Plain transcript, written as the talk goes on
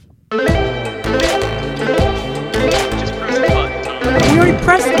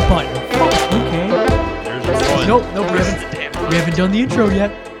done the intro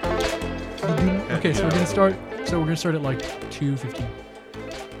yet. Okay, so we're gonna start. So we're gonna start at like 2:15.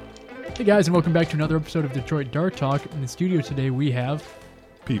 Hey guys, and welcome back to another episode of Detroit Dart Talk. In the studio today, we have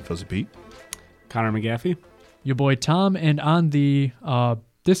Pete Fuzzy Pete, Connor McGaffey, your boy Tom, and on the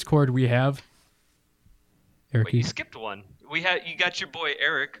Discord we have Eric. Wait, you skipped one. You got your boy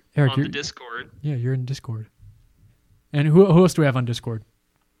Eric Eric, on the Discord. Yeah, you're in Discord. And who else do we have on Discord?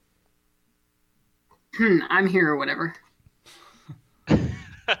 I'm here or whatever.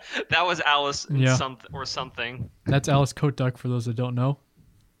 That was Alice Yeah. something. That's Alice Coat Duck for those that don't know.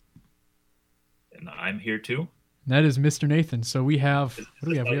 And I'm here too. And that is Mr. Nathan. So we have what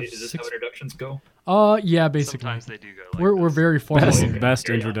do we have? We have Is this six. how introductions go? Yeah, basically. Sometimes they do go like We're this. very formal. best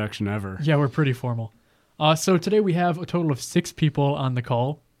Carry on. introduction ever. Yeah, we're pretty formal. So today we have a total of 6 people on the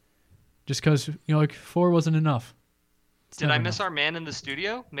call. Just because, like 4 wasn't enough. It's Did never I miss enough. our man in the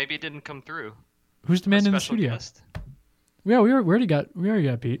studio? Maybe it didn't come through. Who's the Our man in the special studio? guest? Yeah, we already got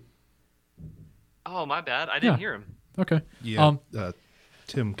Pete. Oh, my bad. I didn't Yeah. hear him. Okay. yeah,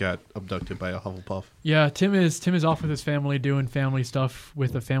 Tim got abducted by a Hufflepuff. Yeah, Tim is off with his family doing family stuff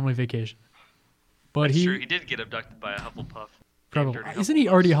with a family vacation. But That's he true. He did get abducted by a Hufflepuff. probably Damn dirty isn't he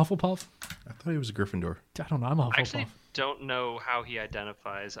Hufflepuffs. already a Hufflepuff? I thought he was a Gryffindor. I don't know. I'm a I Hufflepuff. actually don't know how he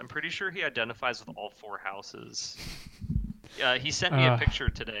identifies. I'm pretty sure he identifies with all 4 houses. He sent me a picture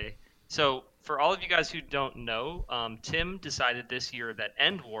today. So for all of you guys who don't know, Tim decided this year that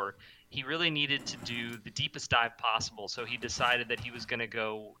End War, he really needed to do the deepest dive possible. So he decided that he was going to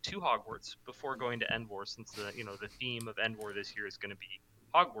go to Hogwarts before going to End War, since the theme of End War this year is going to be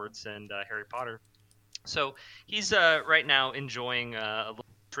Hogwarts and Harry Potter. So he's right now enjoying a little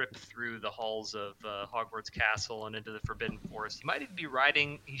trip through the halls of Hogwarts Castle and into the Forbidden Forest.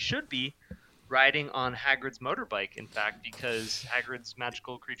 He should be riding on Hagrid's motorbike, in fact, because Hagrid's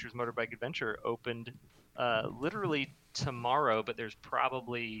Magical Creatures Motorbike Adventure opened literally tomorrow, but it's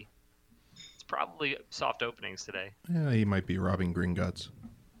probably soft openings today. Yeah, he might be robbing Gringotts.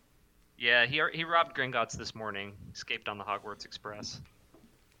 Yeah, he robbed Gringotts this morning, escaped on the Hogwarts Express.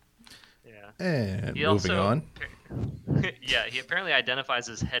 Yeah. And He moving also- on. Yeah, he apparently identifies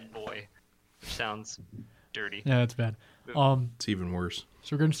as head boy, which sounds dirty. Yeah, that's bad. It's even worse.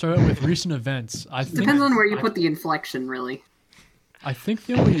 So we're gonna start out with recent events. Depends on where you put the inflection, really. I think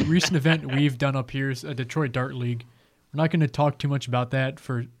the only recent event we've done up here is a Detroit Dart League. We're not going to talk too much about that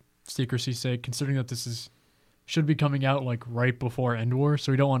for secrecy's sake, considering that this should be coming out like right before End War,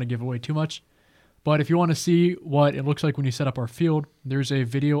 so we don't want to give away too much. But if you want to see what it looks like when you set up our field, there's a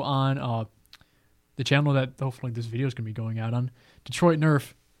video on the channel that hopefully this video is going to be going out on, Detroit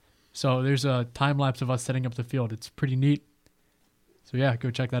Nerf. So there's a time lapse of us setting up the field. It's pretty neat. So yeah, go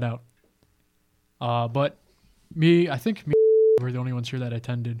check that out. But I think we're the only ones here that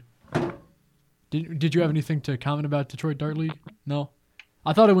attended. Did you have anything to comment about Detroit Dart League? No?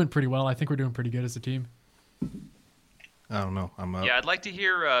 I thought it went pretty well. I think we're doing pretty good as a team. I don't know. I'm up. Yeah, I'd like to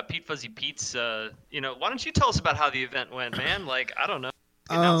hear Pete Fuzzy Pete's. Why don't you tell us about how the event went, man? Like, I don't know,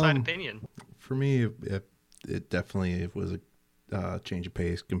 an outside opinion. For me, it definitely was a change of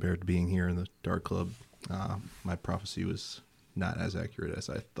pace compared to being here in the Dart Club. My prophecy was not as accurate as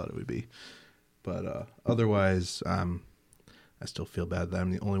I thought it would be. But otherwise, I still feel bad that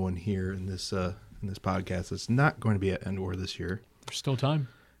I'm the only one here in this podcast that's not going to be at End War this year. There's still time.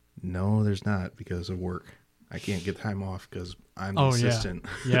 No, there's not, because of work. I can't get time off because I'm the assistant.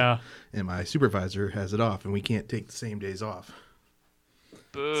 Yeah. And my supervisor has it off, and we can't take the same days off.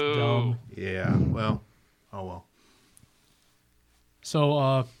 Boo. Dumb. Yeah, well, oh well.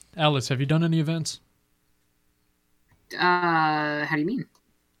 So, Alice, have you done any events? How do you mean?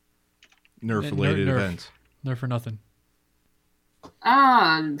 Nerf-related Nerf. events. Nerf for nothing.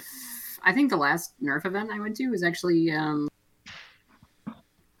 I think the last Nerf event I went to was actually the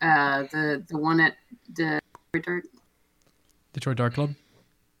one at the Dart. Detroit Dart Club?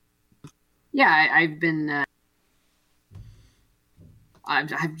 Yeah, I've been.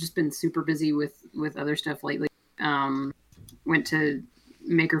 I've just been super busy with other stuff lately. Went to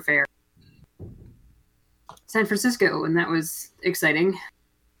Maker Faire, San Francisco, and that was exciting.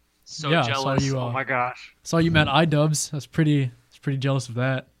 So Yeah, jealous. saw you, Oh my gosh. Saw you met iDubbbz. I was pretty jealous of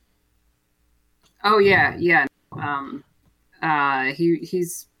that. Oh yeah.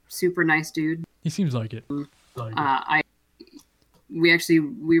 He's super nice dude. He seems like it.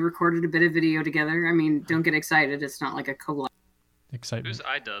 We recorded a bit of video together. I mean, don't get excited. It's not like a collab. Excitement. Who's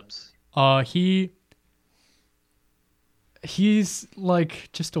iDubbbz? He's like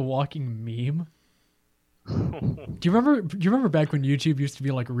just a walking meme. Do you remember back when YouTube used to be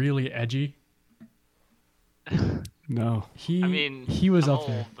like really edgy? No. He I mean, he was I'm up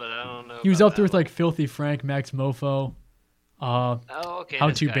there. old, but I don't know. He was about up there with that like Filthy Frank, Max Mofo. Uh, Oh, okay. How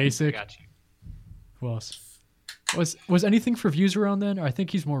this to guy. Basic. Got you. who else? Was anything for views around then? Or I think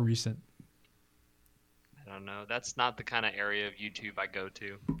he's more recent. I don't know. That's not the kind of area of YouTube I go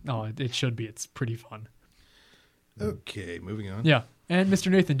to. Oh, it should be. It's pretty fun. Okay, moving on. Yeah. And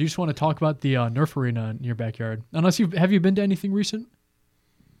Mr. Nathan, do you just want to talk about the Nerf arena in your backyard? Have you been to anything recent?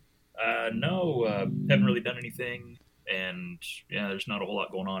 No, haven't really done anything, and yeah, there's not a whole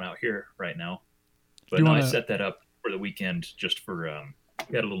lot going on out here right now. But you no, I wanna- set that up for the weekend just for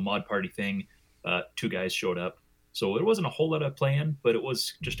we had a little mod party thing. 2 guys showed up, so it wasn't a whole lot of playing, but it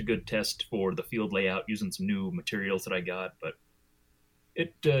was just a good test for the field layout using some new materials that I got. But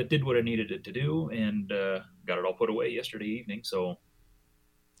it did what I needed it to do, and got it all put away yesterday evening. So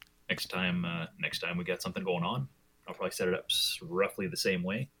next time we got something going on, I'll probably set it up roughly the same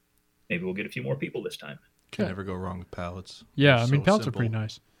way. Maybe we'll get a few more people this time. Can never go wrong with pallets. Yeah, They're I mean, so pallets are simple. pretty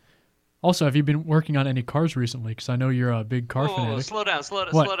nice. Also, have you been working on any cars recently? Because I know you're a big car Whoa, fanatic. slow down,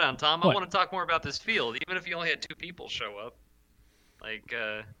 What? slow down, Tom. What? I want to talk more about this field, even if you only had 2 people show up. Like,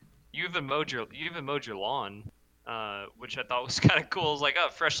 you even mowed your lawn, which I thought was kind of cool. It was like,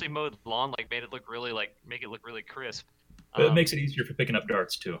 freshly mowed lawn, like make it look really crisp. But it makes it easier for picking up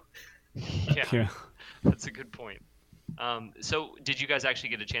darts too. Yeah, Yeah. that's a good point. So did you guys actually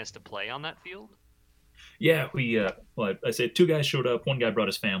get a chance to play on that field? Yeah, we well, I said 2 guys showed up. One guy brought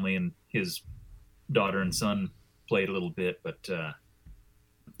his family, and his daughter and son played a little bit. But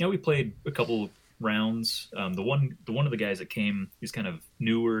we played a couple rounds. The one of the guys that came, he's kind of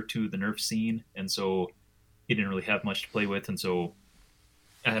newer to the Nerf scene, and so he didn't really have much to play with. And so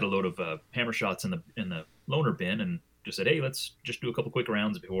I had a load of hammer shots in the loaner bin, and just said, hey, let's just do a couple quick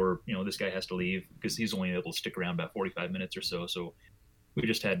rounds before this guy has to leave, because he's only able to stick around about 45 minutes or so. So we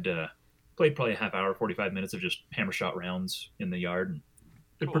just had played probably a half hour, 45 minutes of just hammer shot rounds in the yard, and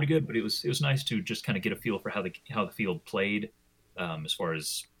they're Cool. pretty good. But it was nice to just kind of get a feel for how the field played, as far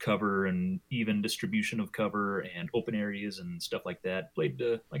as cover and even distribution of cover and open areas and stuff like that. Played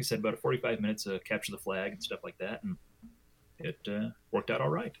like I said, about 45 minutes of capture the flag and stuff like that, and it worked out all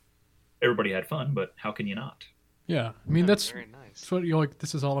right. Everybody had fun, but how can you not? Yeah, I mean that's very nice. what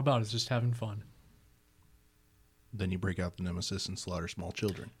this is all about. Is just having fun. Then you break out the nemesis and slaughter small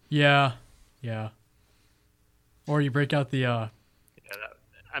children. Yeah. Or you break out the Yeah,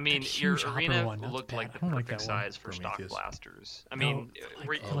 I mean, That your huge hopper arena one, that's looked bad. like the I don't like perfect that one. size for stock Prometheus. blasters. I mean,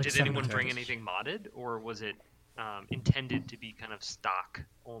 like did seven anyone bring Prometheus. anything modded, or was it intended to be kind of stock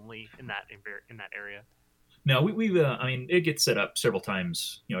only in that area? No, we I mean, it gets set up several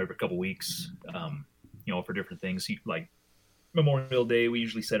times, every couple weeks, for different things. Like Memorial Day, we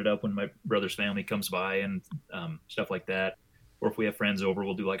usually set it up when my brother's family comes by and stuff like that. Or if we have friends over,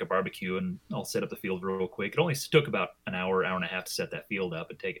 we'll do like a barbecue, and I'll set up the field real quick. It only took about an hour and a half to set that field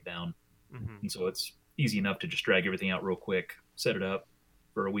up and take it down. Mm-hmm. And so it's easy enough to just drag everything out real quick, set it up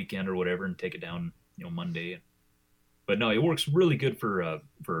for a weekend or whatever, and take it down, Monday. But no, it works really good for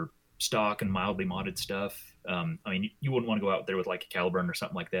stock and mildly modded stuff. I mean, you wouldn't want to go out there with like a Caliburn or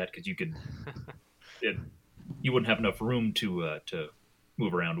something like that, because you wouldn't have enough room to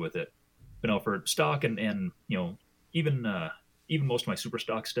move around with it. But no, for stock and even most of my super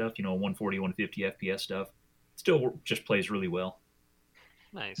stock stuff, 140, 150 FPS stuff, still just plays really well.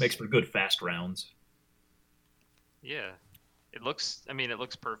 Nice. Makes for good fast rounds. Yeah, it looks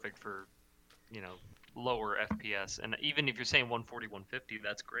perfect for, lower FPS. And even if you're saying 140, 150,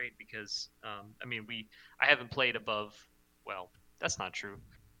 that's great, because, I haven't played above, well, that's not true.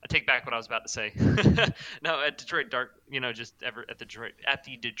 I take back what I was about to say. No, at Detroit Dark, at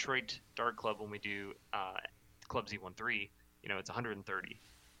the Detroit Dark Club, when we do Club Z13, it's 130,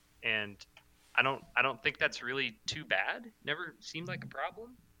 and I don't think that's really too bad. Never seemed like a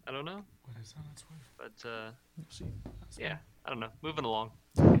problem. I don't know. What is on its way? But yeah, I don't know. Moving along.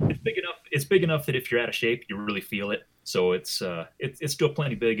 It's big enough. It's big enough that if you're out of shape, you really feel it. So it's still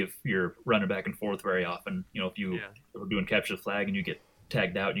plenty big if you're running back and forth very often. If we're doing capture the flag and you get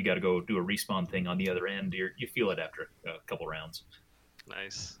tagged out and you got to go do a respawn thing on the other end, you feel it after a couple rounds.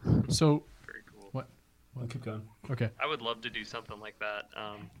 Nice. So Very cool. what? We'll keep going. Okay. I would love to do something like that.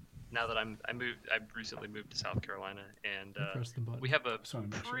 Now that I recently moved to South Carolina, and Press the button. we have Just wanna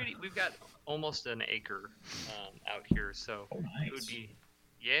make sure. we've got almost an acre out here, so Oh, nice. it would be,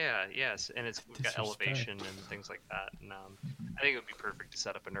 yes, and we've got elevation and things like that, and I think it would be perfect to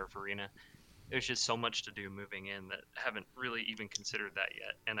set up a Nerf arena. There's just so much to do moving in that I haven't really even considered that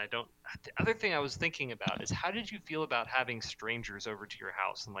yet, and I don't. The other thing I was thinking about is, how did you feel about having strangers over to your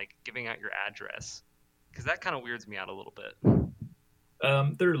house and like giving out your address? Because that kind of weirds me out a little bit.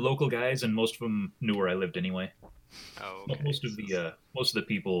 They're local guys, and most of them knew where I lived anyway. Oh, okay. Most of the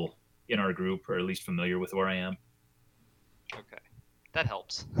people in our group are at least familiar with where I am. Okay. That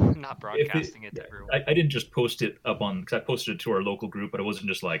helps. Not broadcasting it to everyone. I didn't just post it up on, because I posted it to our local group, but it wasn't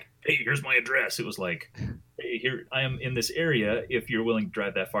just like, hey, here's my address. It was like, hey, here I am in this area. If you're willing to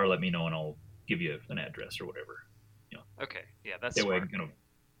drive that far, let me know, and I'll give you an address or whatever. Okay, yeah, that's that way I smart. can kind of,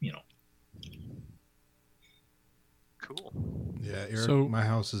 you know. Cool. Yeah, Eric, So- my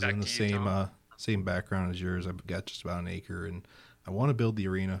house is Back in the to you, Tom. same background as yours. I've got just about an acre, and I want to build the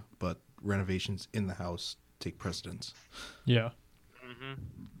arena, but renovations in the house take precedence. Yeah. Mm-hmm.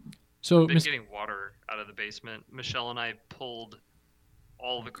 So, Been Mis- getting water out of the basement. Michelle and I pulled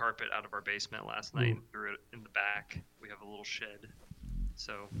all the carpet out of our basement last night and threw it in the back. We have a little shed.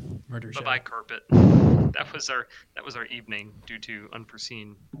 So Murder bye-bye Shed. carpet. That was our evening due to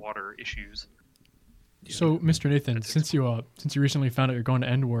unforeseen water issues. So, Mr. Nathan, That's since you recently found out you're going to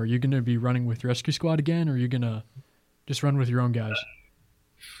End War, are you going to be running with Rescue Squad again, or are you going to just run with your own guys?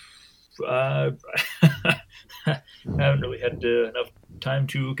 I haven't really had enough time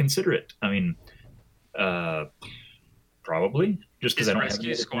to consider it. I mean, probably just because Is I don't Rescue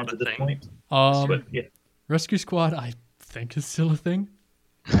have any Squad plans a at this thing? point. Um, But yeah, Rescue Squad, I think is still a thing.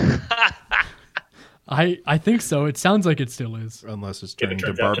 I think so. It sounds like it still is. Unless it's if it turning to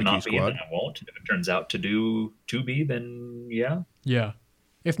turns out to barbecue not be, squad. then I won't. If it turns out to be, then yeah. Yeah.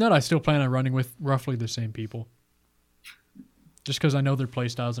 If not, I still plan on running with roughly the same people. Just because I know their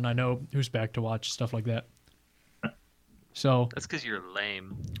playstyles and I know who's back to watch, stuff like that. So, That's because you're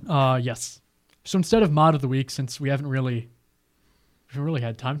lame. yes. So instead of mod of the week, since we haven't really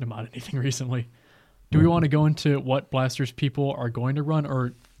had time to mod anything recently, do we want to go into what blasters people are going to run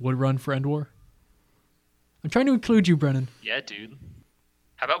or would run for End War? I'm trying to include you, Brennan. Yeah, dude.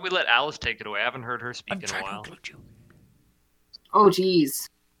 How about we let Alice take it away? I haven't heard her speak I'm in a trying to while. include you. Oh, geez. These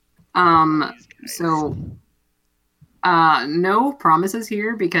guys. So, no promises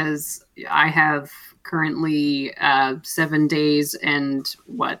here because I have currently 7 days and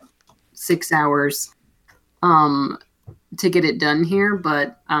 6 hours to get it done here.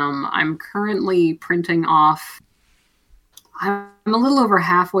 But I'm currently printing off. I'm a little over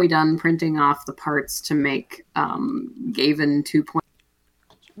halfway done printing off the parts to make Gaven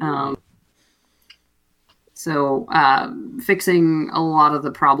 2.0. So fixing a lot of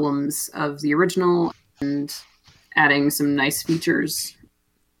the problems of the original and adding some nice features.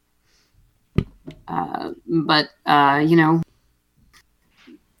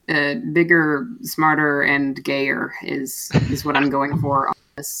 Bigger, smarter, and gayer is what I'm going for on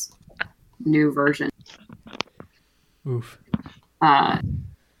this new version. Oof. I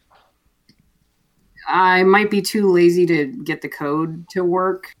might be too lazy to get the code to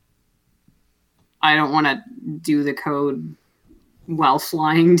work. I don't want to do the code while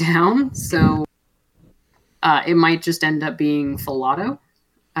flying down, so it might just end up being full auto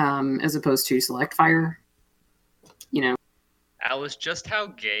as opposed to select fire. You know, Alice, just how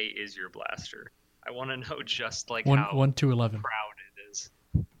gay is your blaster? I want to know just like One how 1 to 11. proud it is.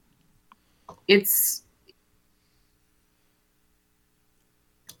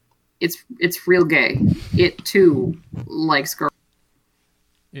 it's real gay. It too likes girls.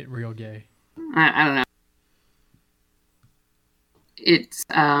 It real gay. I don't know. It's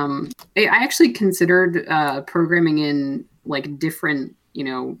I actually considered programming in like different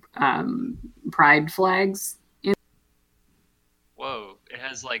pride flags. Whoa, it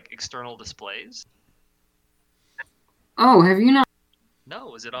has like external displays? Oh, have you not?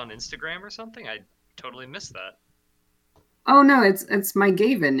 No, is it on Instagram or something? I totally missed that. Oh no, it's my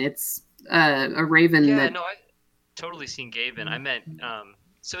Gaven. It's a raven Yeah, that. no, I totally seen Gaven. I meant,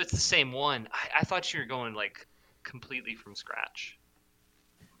 so it's the same one. I thought you were going like completely from scratch.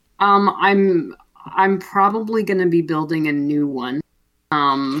 I'm probably gonna be building a new one,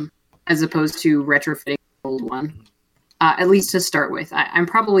 as opposed to retrofitting the old one. At least to start with, I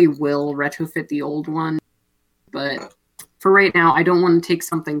probably will retrofit the old one, but for right now, I don't want to take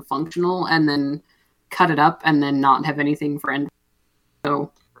something functional and then cut it up and then not have anything for end.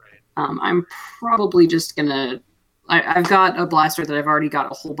 So Right. I'm probably just gonna. I've got a blaster that I've already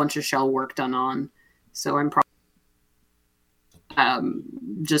got a whole bunch of shell work done on, so I'm probably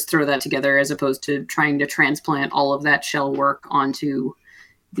just throw that together as opposed to trying to transplant all of that shell work onto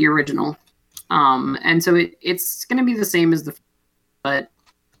the original. And so it's going to be the same as the, but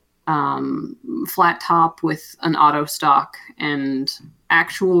flat top with an auto stock and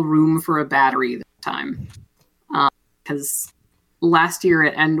actual room for a battery this time. Because last year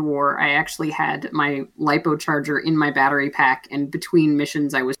at End War, I actually had my lipo charger in my battery pack, and between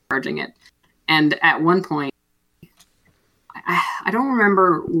missions, I was charging it. And at one point, I don't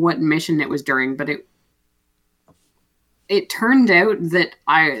remember what mission it was during, but it turned out that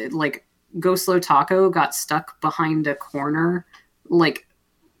Go Slow Taco got stuck behind a corner, like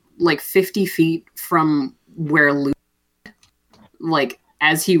 50 feet from where Luke, like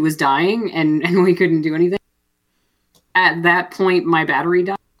as he was dying, and we couldn't do anything. At that point, my battery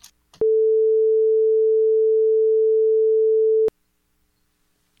died.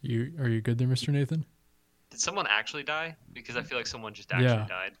 Are you good there, Mr. Nathan? Did someone actually die? Because I feel like someone just actually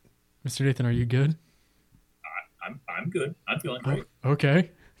died. Mr. Nathan, are you good? I'm good. I'm feeling great. Oh, okay.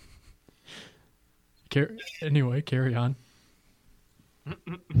 Anyway, carry on.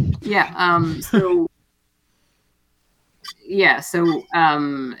 Yeah.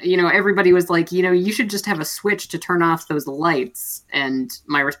 Everybody was like, you should just have a switch to turn off those lights. And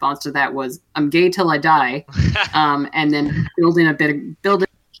my response to that was, I'm gay till I die. And then build in.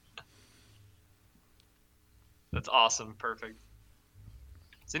 That's awesome. Perfect.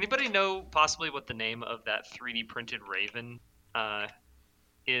 Does anybody know possibly what the name of that 3D printed Raven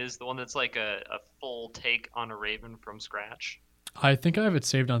is? The one that's like a full take on a Raven from scratch? I think I have it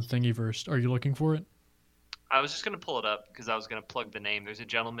saved on Thingiverse. Are you looking for it? I was just going to pull it up because I was going to plug the name. There's a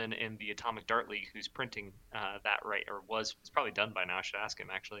gentleman in the Atomic Dart League who's printing that right, or was. It's probably done by now. I should ask him,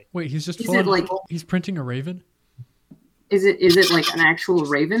 actually. Wait, he's just he's printing a Raven? Is it like an actual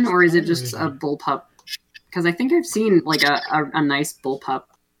Raven, or is it just a bullpup? Because I think I've seen like a nice bullpup.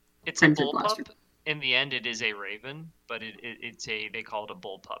 It's a bullpup. In the end, it is a Raven, but they call it a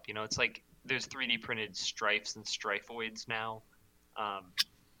bullpup. It's like there's 3D printed strifes and striphoids now.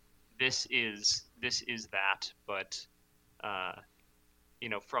 This is that, but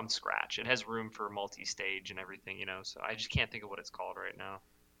from scratch. It has room for multi-stage and everything. So I just can't think of what it's called right now.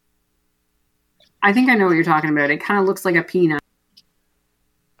 I think I know what you're talking about. It kind of looks like a peanut.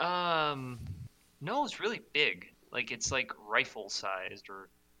 No, it's really big. Like it's like rifle sized, or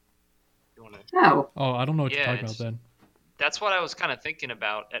you want to? Oh, I don't know what you're talking about then. That's what I was kind of thinking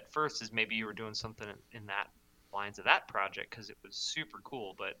about at first. Is maybe you were doing something in that lines of that project because it was super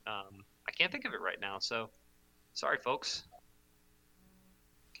cool, but I can't think of it right now. So sorry, folks.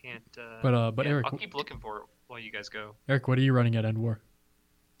 Can't. But Eric, I'll keep looking for it while you guys go. Eric, what are you running at End War?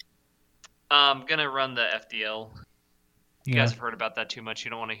 I'm gonna run the FDL. You guys have heard about that too much.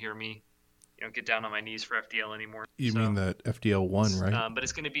 You don't want to hear me, get down on my knees for FDL anymore. You mean that FDL 1, right? But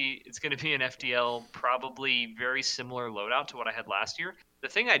it's gonna be an FDL, probably very similar loadout to what I had last year. The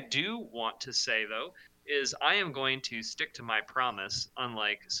thing I do want to say though is I am going to stick to my promise,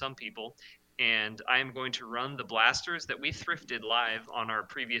 unlike some people, and I am going to run the blasters that we thrifted live on our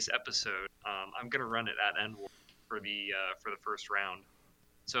previous episode. I'm gonna run it at End War for the first round.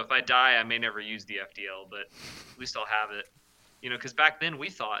 So if I die, I may never use the FDL, but at least I'll have it. Because back then we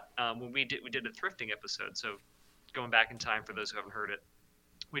thought when we did a thrifting episode. So going back in time for those who haven't heard it,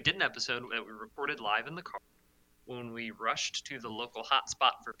 we did an episode that we recorded live in the car when we rushed to the local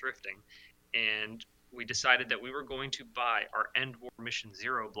hotspot for thrifting, and we decided that we were going to buy our End War Mission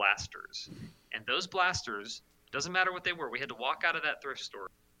Zero blasters. And those blasters, doesn't matter what they were, we had to walk out of that thrift store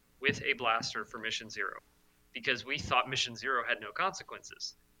with a blaster for Mission Zero because we thought Mission Zero had no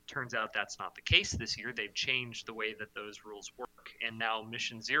consequences. Turns out that's not the case this year. They've changed the way that those rules work, and now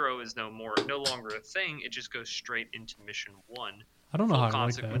Mission Zero is no longer a thing. It just goes straight into Mission 1. I don't know how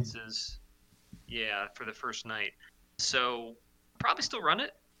consequences. Yeah, for the first night. So probably still run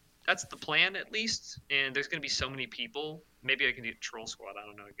it. That's the plan, at least. And there's going to be so many people. Maybe I can do Troll Squad. I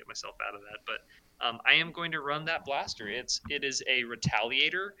don't know. Get myself out of that. But I am going to run that blaster. It is a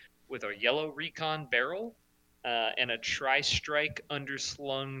Retaliator with a yellow recon barrel and a Tri-Strike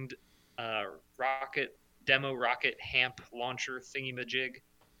underslunged demo rocket hamp launcher thingy-majig.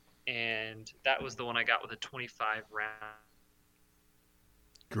 And that was the one I got with a 25 round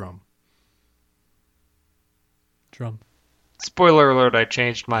drum. Spoiler alert, I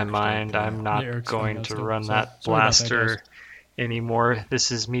changed my mind. I'm not going to run that blaster anymore. This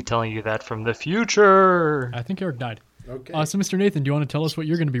is me telling you that from the future. I think Eric died. Okay. So, Mr. Nathan, do you want to tell us what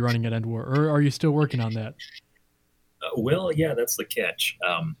you're going to be running at End War, or are you still working on that? Well, yeah, that's the catch.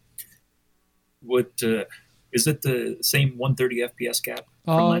 Is it the same 130 FPS cap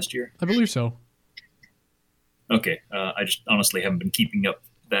from last year? I believe so. Okay. I just honestly haven't been keeping up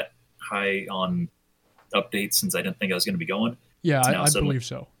that high on updates since I didn't think I was going to be going. Yeah, I believe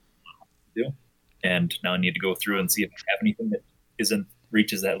so. And now I need to go through and see if I have anything that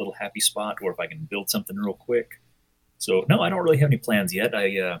reaches that little happy spot, or if I can build something real quick. So no, I don't really have any plans yet.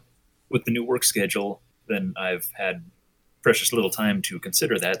 With the new work schedule, then I've had precious little time to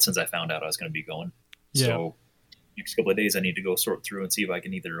consider that since I found out I was going to be going. Yeah. So next couple of days, I need to go sort through and see if I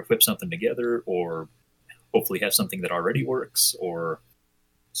can either whip something together or hopefully have something that already works.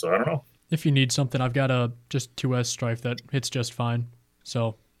 So I don't know. If you need something, I've got a just 2S Strife that hits just fine.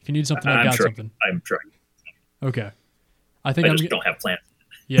 So If you need something, I got something. I'm trying. Okay. I think I just don't have plans.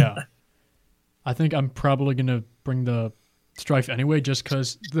 Yeah. I think I'm probably going to bring the Strife anyway, just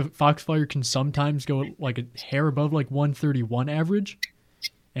because the Foxfire can sometimes go like a hair above like 131 average.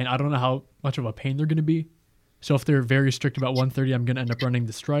 And I don't know how much of a pain they're going to be. So if they're very strict about 130, I'm going to end up running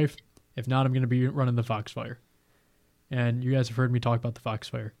the Strife. If not, I'm going to be running the Foxfire. And you guys have heard me talk about the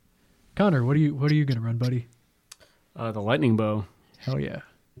Foxfire. Connor, what are you going to run, buddy? The lightning bow. Hell yeah.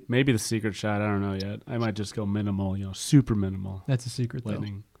 Maybe the secret shot. I don't know yet. I might just go minimal, super minimal. That's a secret,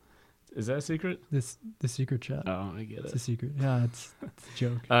 lightning. Is that a secret? The secret shot. Oh, I get it. It's a secret. Yeah, it's a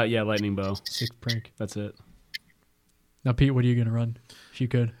joke. Yeah, lightning bow. Sick prank. That's it. Now, Pete, what are you going to run? If you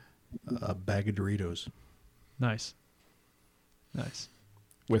could. A bag of Doritos. Nice.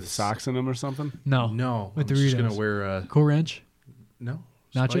 With socks in them or something? No. No, With I'm just Doritos. gonna wear a Cool Ranch? no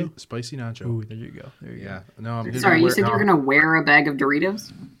Nacho? spicy nacho. Ooh, there you go. Yeah, no, I'm gonna Sorry, you wear, said you're gonna wear a bag of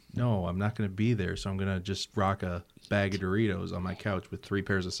Doritos? No, I'm not gonna be there, so I'm gonna just rock a bag of Doritos on my couch with 3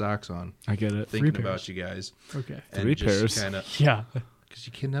 pairs of socks on, I get it. thinking pairs. about you guys. Okay. And 3 just pairs? kinda, Yeah. because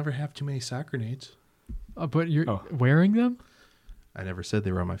you can never have too many sock grenades. But you're wearing them? I never said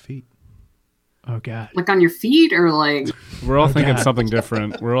they were on my feet. Oh, God. Like on your feet or like We're all thinking God. something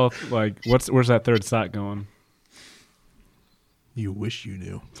different. We're all like, where's that third sock going? You wish you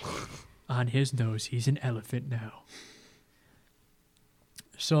knew. On his nose, he's an elephant now.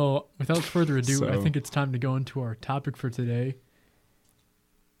 So, without further ado, I So- think it's time to go into our topic for today.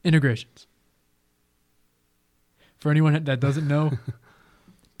 Integrations. For anyone that doesn't know,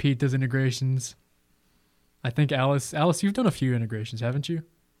 Pete does integrations. I think Alice, you've done a few integrations, haven't you?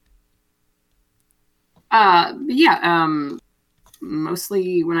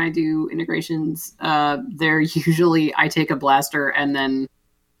 mostly when I do integrations, they're usually I take a blaster and then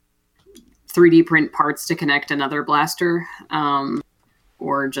 3D print parts to connect another blaster,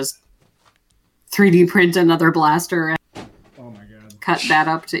 or just 3D print another blaster and Oh my god. cut that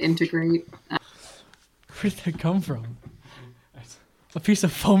up to integrate. Where did that come from? A piece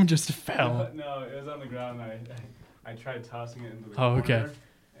of foam just fell. No, it was on the ground. I tried tossing it into the Oh, okay.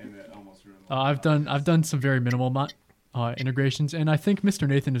 and it almost ruined I've done some very minimal integrations, and I think Mr.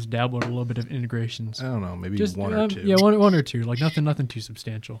 Nathan has dabbled a little bit of integrations. I don't know, maybe Just one or two. Yeah, one or two. Like nothing too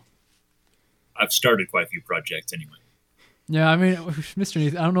substantial. I've started quite a few projects anyway. Yeah, I mean, Mr.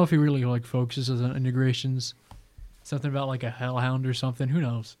 Nathan, I don't know if he really like focuses on integrations. Something about like a hellhound or something. Who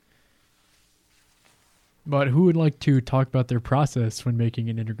knows? But who would like to talk about their process when making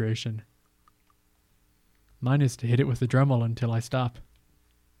an integration? Mine is to hit it with the Dremel until I stop.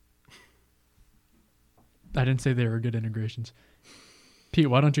 I didn't say they were good integrations. Pete,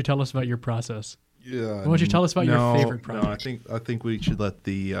 why don't you tell us about your process? Yeah. Why don't you tell us about your favorite project? No, I think we should let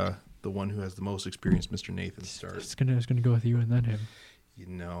the one who has the most experience, Mr. Nathan, start. It's gonna go with you and then him. You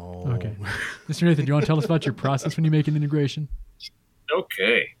know. Okay. Mr. Nathan, do you want to tell us about your process when you make an integration?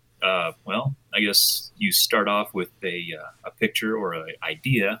 Okay. Well, I guess you start off with a picture or an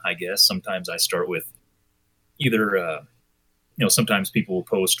idea, I guess. Sometimes I start with either, sometimes people will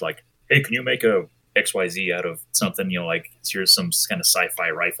post like, hey, can you make a XYZ out of something, like here's some kind of sci-fi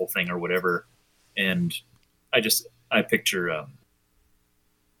rifle thing or whatever. And I picture,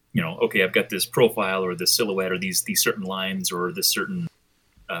 okay, I've got this profile or this silhouette or these certain lines or this certain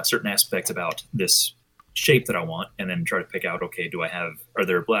aspects about this shape that I want, and then try to pick out, okay, are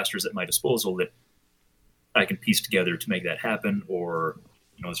there blasters at my disposal that I can piece together to make that happen, or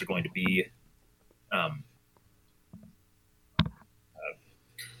is there going to be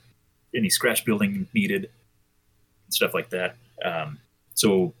any scratch building needed, stuff like that.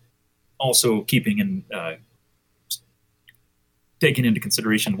 So also taking into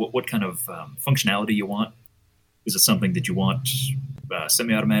consideration what kind of functionality you want. Is it something that you want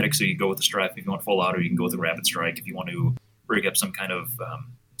semi-automatic, so you go with the Strife? If you want full auto, you can go with the Rapid Strike. If you want to rig up some kind of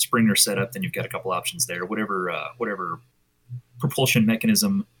Springer setup, then you've got a couple options there. Whatever propulsion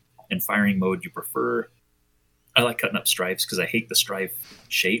mechanism and firing mode you prefer. I like cutting up Strifes because I hate the Strife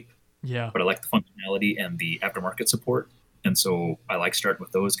shape, Yeah. but I like the functionality and the aftermarket support. And so I like starting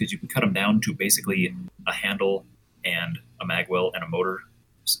with those because you can cut them down to basically a handle and a magwell and a motor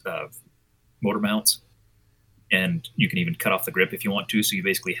mount. And you can even cut off the grip if you want to. So you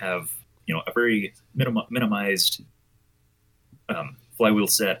basically have, a very minimized flywheel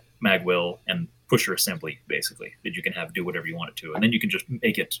set, magwell, and pusher assembly, basically, that you can have do whatever you want it to. And then you can just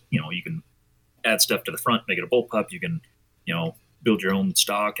make it, you can add stuff to the front, make it a bullpup. You can, build your own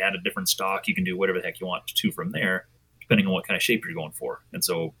stock, add a different stock. You can do whatever the heck you want to from there, depending on what kind of shape you're going for. And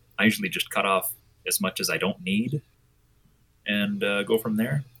so I usually just cut off as much as I don't need and go from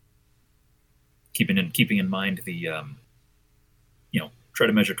there. Keeping in mind the, try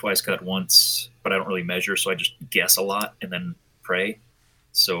to measure twice, cut once, but I don't really measure, so I just guess a lot and then pray.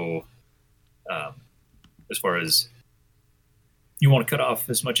 So as far as you want to cut off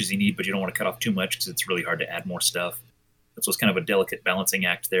as much as you need, but you don't want to cut off too much because it's really hard to add more stuff. So it's kind of a delicate balancing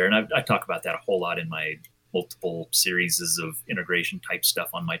act there. And I talk about that a whole lot in my multiple series of integration type stuff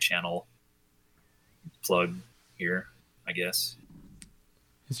on my channel. Plug here, I guess.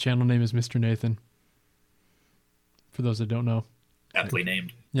 His channel name is Mr. Nathan. For those that don't know. Aptly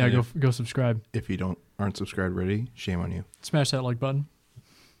named. Yeah, go subscribe. If you aren't subscribed already, shame on you. Smash that like button.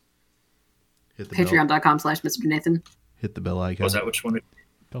 Hit the bell. Patreon.com/Mr. Nathan. Hit the bell icon. Was that which one?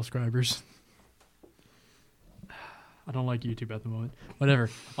 Bell subscribers. I don't like YouTube at the moment. Whatever.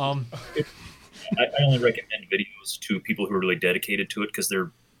 I only recommend videos to people who are really dedicated to it because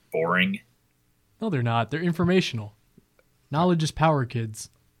they're boring. No, they're not. They're informational. Knowledge is power, kids.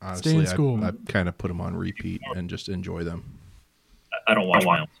 Honestly, Stay in school. I kind of put them on repeat and just enjoy them. I don't watch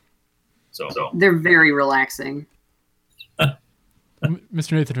my own. So They're very relaxing.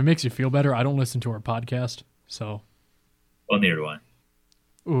 Mr. Nathan, if it makes you feel better, I don't listen to our podcast. So, well, neither do I.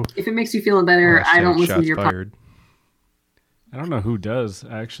 ooh, If it makes you feel better, I don't listen to your podcast. fired. I don't know who does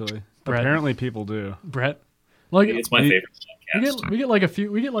actually. Brett. Apparently, people do. Brett. Like It's my favorite podcast. we get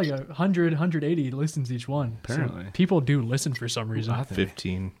like 100, 180 listens each one. So Apparently. people do listen for some reason. I think.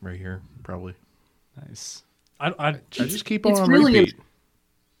 15 right here, probably. Nice. I just keep it's on really repeat.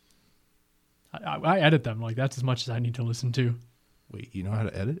 I edit them. Like that's as much as I need to listen to. Wait, you know how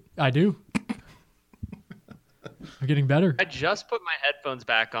to edit? I do. I'm getting better. I just put my headphones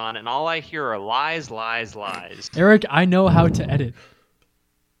back on, and all I hear are lies, lies, lies. Eric, I know how to edit.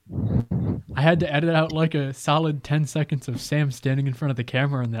 I had to edit out like a solid 10 seconds of Sam standing in front of the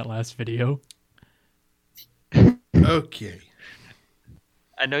camera in that last video. Okay.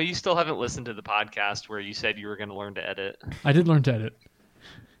 I know you still haven't listened to the podcast where you said you were going to learn to edit. I did learn to edit.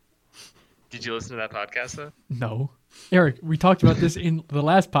 Did you listen to that podcast, though? No. Eric, we talked about this in the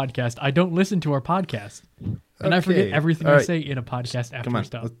last podcast. I don't listen to our podcast. And I forget Okay. everything All I right. say in a podcast after Come on.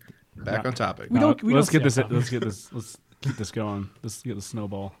 stuff. Let's- Back on topic. We don't let's stay get this. on topic. Let's keep this going. Let's get the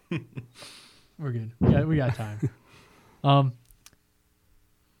snowball. We're good. We got time.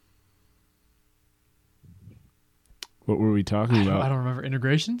 What were we talking I about? don't remember.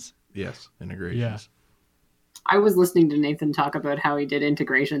 Integrations? Yes, integrations. Yeah. I was listening to Nathan talk about how he did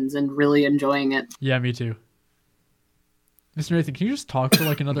integrations and really enjoying it. Yeah, me too. Mr. Nathan, can you just talk for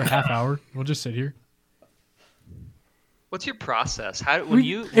like another half hour? We'll just sit here. What's your process? How when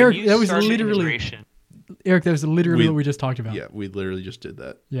you Eric, that was start the literally- integration? Eric, that was literally We- what we just talked about. Yeah, we literally just did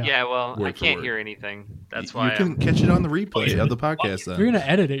that. Yeah. Yeah, well, Word I for can't word. hear anything. That's You why. can catch it on the replay of the podcast then. If you're going to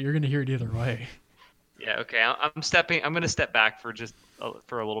edit it, you're going to hear it either way. Yeah, okay. I'm going to step back for just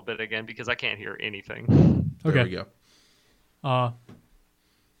for a little bit again because I can't hear anything. There Okay. we go.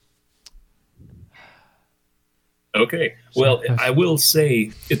 Okay. Well, I will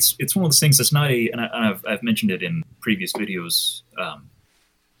say it's one of those things that's not and I've mentioned it in previous videos,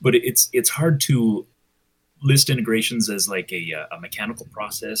 but it's hard to list integrations as like a mechanical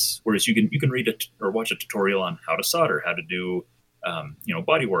process, whereas you can read or watch a tutorial on how to solder, how to do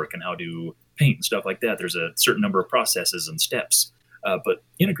body work, and how to paint and stuff like that. There's a certain number of processes and steps, but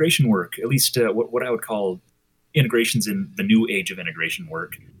integration work, at least what I would call integrations in the new age of integration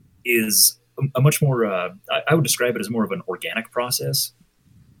work, is a much more I would describe it as more of an organic process,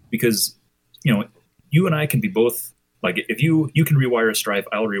 because you and I can be both, like, if you can rewire a strife,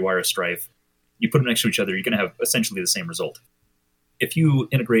 I'll rewire a strife, you put them next to each other, you're going to have essentially the same result. If you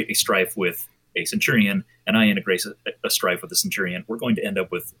integrate a strife with a centurion and I integrate a strife with a centurion, we're going to end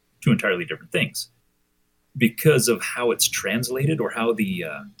up with two entirely different things because of how it's translated, or how the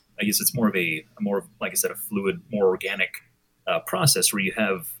I guess it's more of like I said, a fluid, more organic process where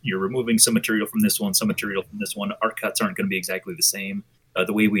you're removing some material from this one, some material from this one. Our cuts aren't going to be exactly the same.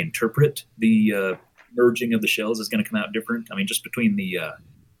 The way we interpret the merging of the shells is going to come out different. I mean, just between the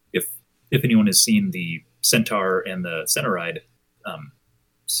if anyone has seen the Centaur and the Centauroid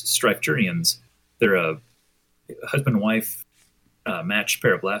Strife Turians, they're a husband and wife matched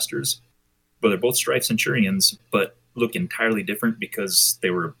pair of blasters, but they're both Strife Centurions, but look entirely different because they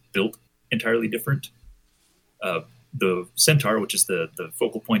were built entirely different. The Centaur, which is the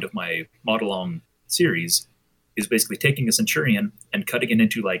focal point of my model-long series, is basically taking a Centurion and cutting it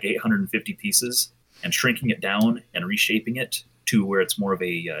into like 850 pieces and shrinking it down and reshaping it to where it's more of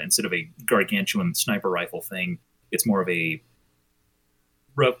a, instead of a gargantuan sniper rifle thing, it's more of a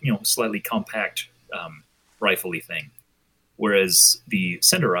rough, slightly compact rifle-y thing. Whereas the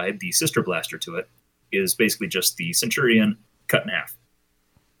Centauroid, the sister blaster to it, is basically just the Centurion cut in half.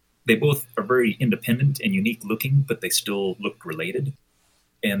 They both are very independent and unique looking, but they still look related.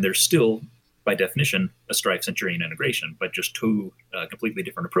 and they're still, by definition, a Strife Centurion integration, but just two completely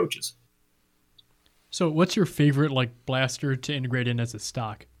different approaches. So what's your favorite like blaster to integrate in as a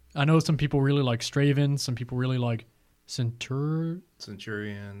stock? I know some people really like Straven, some people really like Centurions,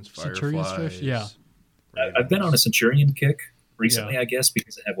 Centurion Fireflies. Strife, yeah. I've been on a Centurion kick recently, I guess,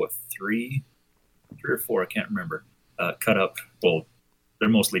 because I have, three or four, I can't remember, cut up. Well, they're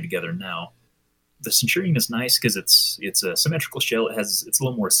mostly together now. The Centurion is nice because it's a symmetrical shell. It's a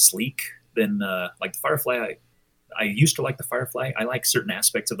little more sleek than like the Firefly. I used to like the Firefly. I like certain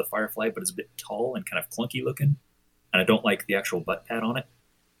aspects of the Firefly, but it's a bit tall and kind of clunky looking, and I don't like the actual butt pad on it.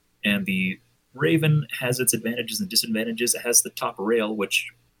 And the Raven has its advantages and disadvantages. It has the top rail, which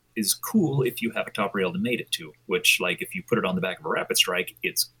is cool if you have a top rail to mate it to, which, like, if you put it on the back of a Rapid Strike,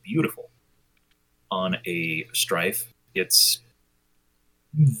 it's beautiful. On a Strife, it's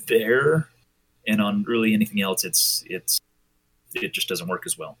there, and on really anything else, it just doesn't work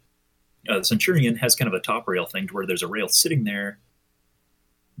as well. The Centurion has kind of a top rail thing to where there's a rail sitting there,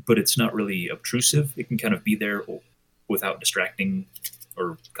 but it's not really obtrusive. It can kind of be there without distracting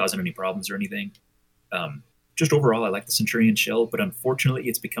or causing any problems or anything. Just overall, I like the Centurion shell, but unfortunately,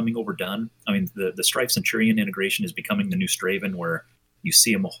 it's becoming overdone. I mean, the Strife Centurion integration is becoming the new Straven, where you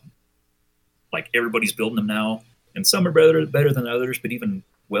see them, like, everybody's building them now, and some are better than others, but even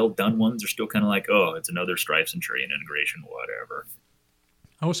well-done ones are still kind of like, oh, it's another Strife Centurion integration, whatever.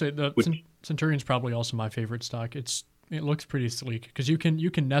 I will say the Centurion's probably also my favorite stock. It looks pretty sleek because you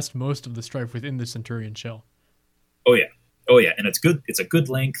can nest most of the Strife within the Centurion shell. Oh yeah, and it's good. It's a good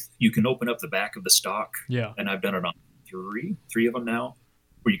length. You can open up the back of the stock. Yeah, and I've done it on three of them now,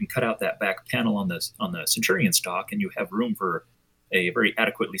 where you can cut out that back panel on the Centurion stock, and you have room for a very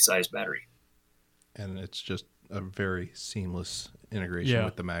adequately sized battery. And it's just a very seamless integration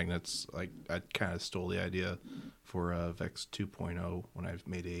with the magnets. Like, I kind of stole the idea for Vex 2.0 when I've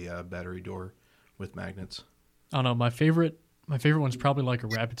made a battery door with magnets. I don't know. My favorite one's probably like a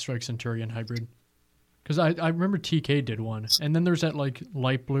Rapid Strike Centurion hybrid. Because I remember TK did one. And then there's that like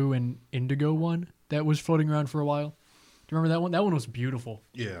light blue and indigo one that was floating around for a while. Do you remember that one? That one was beautiful.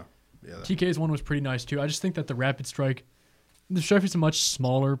 Yeah. TK's one was pretty nice too. I just think that the Rapid Strike, the Strife is a much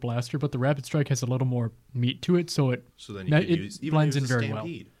smaller blaster, but the Rapid Strike has a little more meat to it, so then it blends in very well.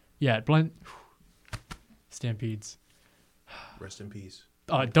 Yeah, it blends. Stampedes. Rest in peace.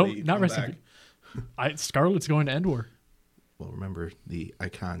 Not rest in peace. Scarlet's going to End War. Well, remember the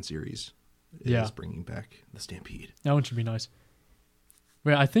Icon series is bringing back the Stampede. That one should be nice.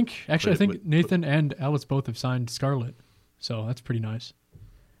 Well, I think Nathan and Alice both have signed Scarlet, so that's pretty nice.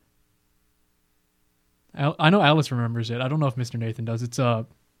 I know Alice remembers it. I don't know if Mr. Nathan does. It's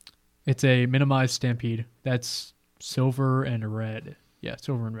a minimized Stampede. That's silver and red. Yeah,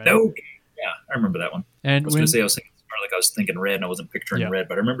 silver and red. Okay. Yeah, I remember that one. And I was thinking red, and I wasn't picturing red,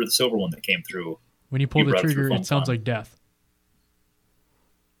 but I remember the silver one that came through. When you pull the trigger, it sounds like death.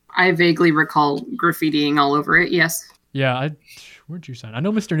 I vaguely recall graffitiing all over it, yes. Yeah, where'd you sign? I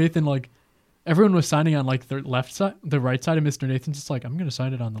know Mr. Nathan, like, everyone was signing on, like, the left side, the right side of Mr. Nathan's just like, I'm going to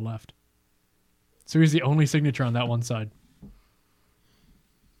sign it on the left. So he's the only signature on that one side.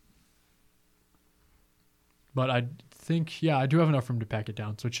 But I think, I do have enough room to pack it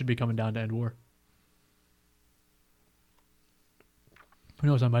down, so it should be coming down to End War. Who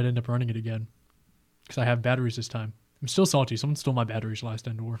knows, I might end up running it again. Because I have batteries this time. I'm still salty. Someone stole my batteries last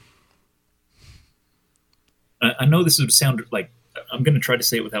End War. I know this would sound like, I'm going to try to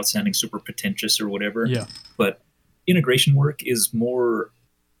say it without sounding super pretentious or whatever. Yeah. But integration work is more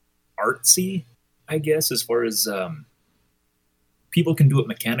artsy, I guess, as far as people can do it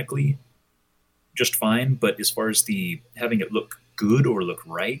mechanically just fine. But as far as having it look good or look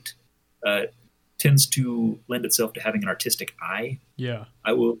right, tends to lend itself to having an artistic eye. Yeah.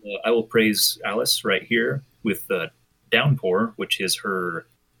 I will praise Alice right here with Downpour, which is her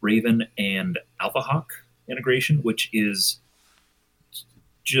Raven and Alpha Hawk integration, which is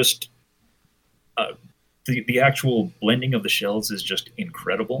just the actual blending of the shells is just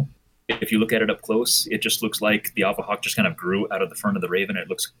incredible. If you look at it up close, it just looks like the Alpha Hawk just kind of grew out of the front of the Raven. It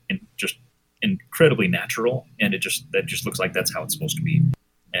looks just incredibly natural, and that just looks like that's how it's supposed to be.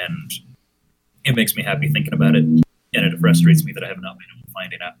 And it makes me happy thinking about it, and it frustrates me that I have not been able to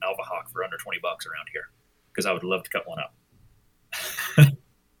find an Alpha Hawk for under $20 around here, because I would love to cut one up.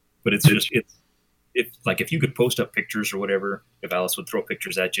 But if you could post up pictures or whatever, if Alice would throw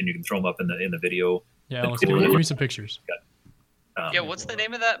pictures at you and you can throw them up in the video. Yeah, Alice, give me some pictures. What's the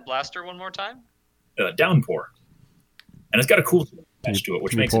name of that blaster one more time? Downpour. And it's got a cool attached to it,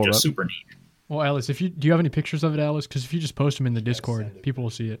 which makes it just super neat. Well, Alice, do you have any pictures of it, Alice? Because if you just post them in the Discord, people will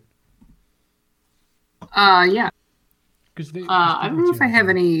see it. Yeah. Because I don't know if I have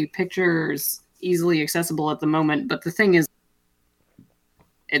any pictures easily accessible at the moment, but the thing is,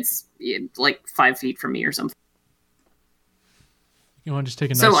 it's like 5 feet from me or something. You want to just take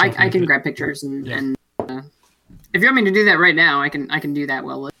a nice so selfie I with can it? grab pictures and if you want me to do that right now, I can do that.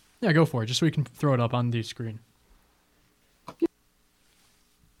 Well, Yeah, go for it. Just so we can throw it up on the screen.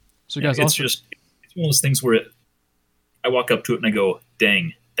 So guys, it's one of those things where I walk up to it and I go,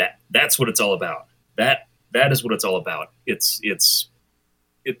 "Dang, that's what it's all about. That is what it's all about." It's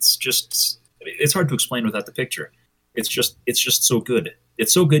just it's hard to explain without the picture. It's just so good.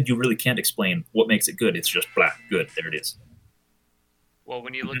 It's so good you really can't explain what makes it good. It's just blah, good. There it is. Well,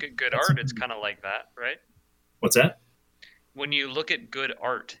 when you look at good art, it's kind of like that, right? What's that? When you look at good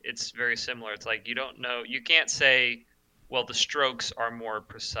art, it's very similar. It's like you can't say, well, the strokes are more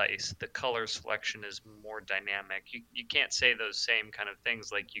precise, the color selection is more dynamic. You can't say those same kind of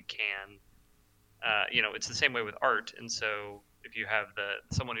things like you can. It's the same way with art, and so if you have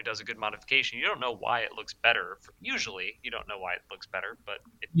someone who does a good modification, you don't know why it looks better. Usually, you don't know why it looks better, but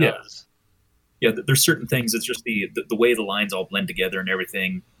it does. Yeah, there's certain things. It's just the way the lines all blend together and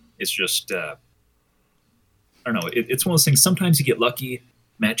everything. It's just I don't know. It's one of those things. Sometimes you get lucky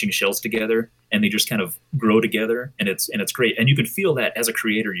matching shells together, and they just kind of grow together, and it's great. And you can feel that as a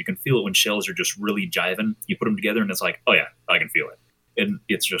creator. You can feel it when shells are just really jiving. You put them together, and it's like, oh yeah, I can feel it, and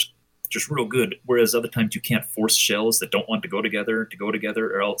it's just real good. Whereas other times you can't force shells that don't want to go together,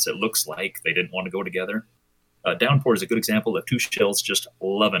 or else it looks like they didn't want to go together. Downpour is a good example of two shells just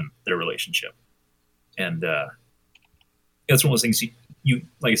loving their relationship. And it's one of those things you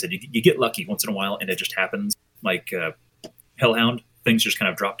like I said, you get lucky once in a while, and it just happens. Like Hellhound, things just kind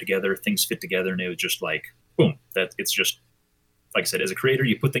of drop together, things fit together, and it was just like, boom. That it's just, like I said, as a creator,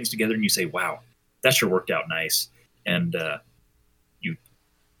 you put things together and you say, wow, that sure worked out nice. And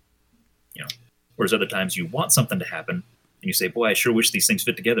whereas other times you want something to happen, and you say, boy, I sure wish these things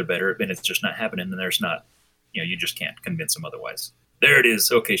fit together better, and it's just not happening, and there's not, you just can't convince them otherwise. There it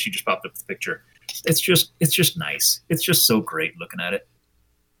is. Okay, she just popped up the picture. It's just nice. It's just so great looking at it.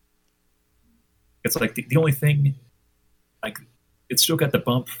 It's like the only thing, like, it's still got the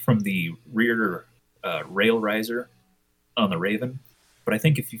bump from the rear rail riser on the Raven, but I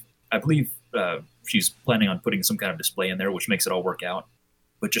think I believe she's planning on putting some kind of display in there, which makes it all work out.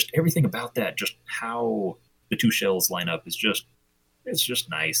 But just everything about that, just how the two shells line up it's just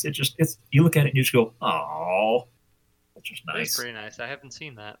nice. It's you look at it and you just go, oh, it's just nice. It's pretty nice. I haven't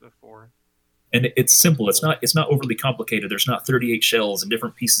seen that before. And it's simple. It's not overly complicated. There's not 38 shells and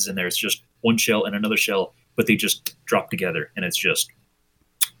different pieces in there. It's just one shell and another shell, but they just drop together, and it's just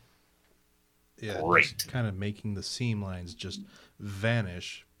great. Just kind of making the seam lines just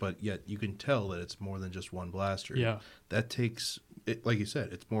vanish, but yet you can tell that it's more than just one blaster. Yeah. That takes it, like you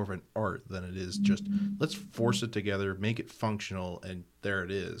said, it's more of an art than it is just let's force it together, make it functional, and there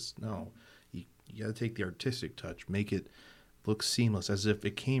it is. No, you got to take the artistic touch, make it look seamless, as if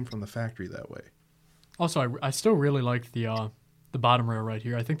it came from the factory that way. Also, I still really like the bottom rail right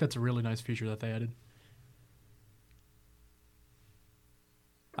here. I think that's a really nice feature that they added.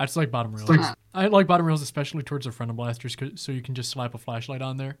 I just like bottom rails. I like bottom rails, especially towards the front of blasters, so you can just slap a flashlight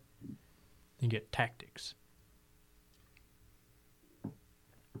on there and get tactics.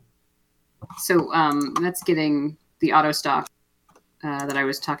 So that's getting the auto stock that I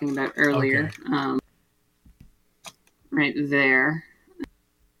was talking about earlier. Okay. Right there.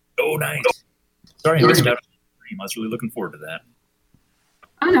 Oh, nice. Sorry, I missed out on the stream. I was really looking forward to that.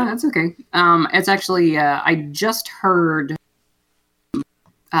 Oh, no, that's okay. It's actually, I just heard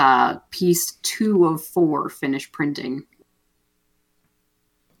piece 2 of 4 finished printing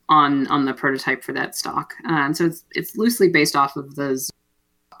on the prototype for that stock. And so it's loosely based off of the stock,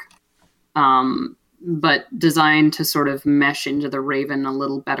 but designed to sort of mesh into the Raven a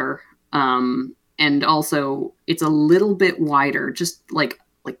little better. And also, it's a little bit wider, just like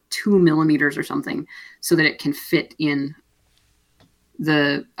 2 millimeters or something, so that it can fit in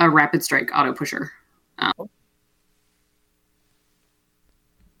a Rapid Strike auto pusher.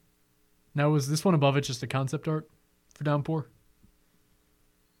 Now, was this one above it just a concept art for Downpour?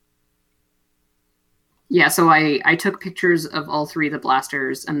 Yeah, so I took pictures of all 3 of the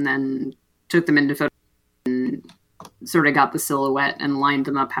blasters and then took them into photo and sort of got the silhouette and lined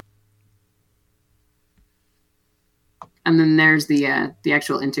them up. And then there's the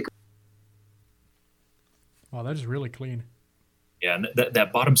actual integral. Wow, that is really clean. Yeah, and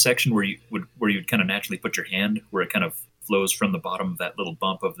that bottom section where you'd kind of naturally put your hand, where it kind of flows from the bottom of that little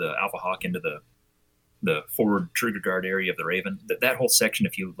bump of the Alpha Hawk into the forward trigger guard area of the Raven. That whole section,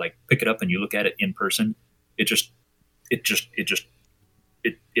 if you like pick it up and you look at it in person, it's just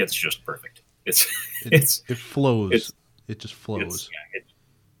perfect. It flows. It just flows.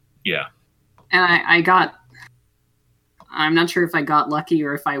 Yeah. And I'm not sure if I got lucky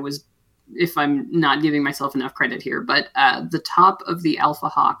or if I'm not giving myself enough credit here, but the top of the Alpha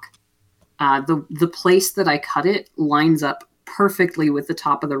Hawk, the place that I cut it lines up perfectly with the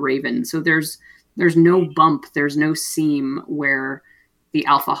top of the Raven. So there's no bump, there's no seam where the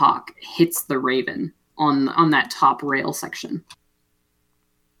Alpha Hawk hits the Raven on that top rail section.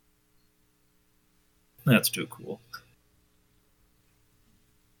 That's too cool.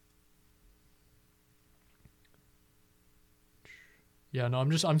 Yeah, no,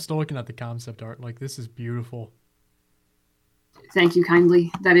 I'm still looking at the concept art. Like, this is beautiful. Thank you kindly.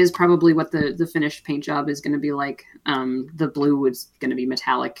 That is probably what the finished paint job is going to be like. The blue is going to be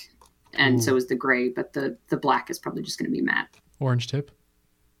metallic, and so is the gray, but the black is probably just going to be matte. Orange tip.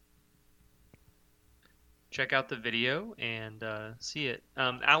 Check out the video and see it.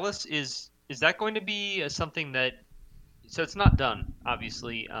 Alice, is that going to be something that... So it's not done,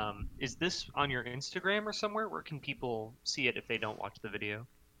 obviously. Is this on your Instagram or somewhere? Where can people see it if they don't watch the video?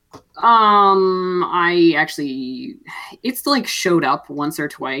 It's like showed up once or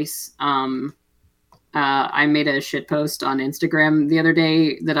twice. I made a shit post on Instagram the other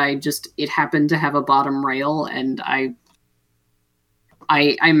day that it happened to have a bottom rail, and I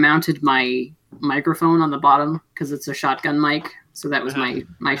mounted my microphone on the bottom because it's a shotgun mic. So that was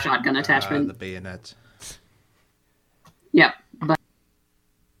my shotgun attachment. The bayonet. Yeah, but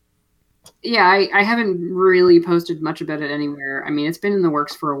yeah, I haven't really posted much about it anywhere. I mean, it's been in the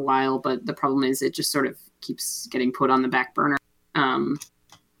works for a while, but the problem is it just sort of keeps getting put on the back burner. And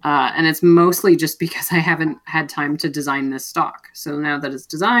it's mostly just because I haven't had time to design this stock. So now that it's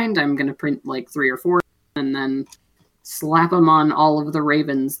designed, I'm going to print like 3 or 4 and then slap them on all of the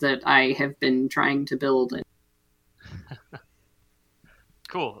Ravens that I have been trying to build.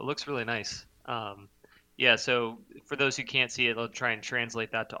 Cool. It looks really nice. Yeah, so for those who can't see it, I'll try and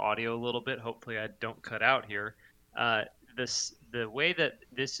translate that to audio a little bit. Hopefully I don't cut out here. The way that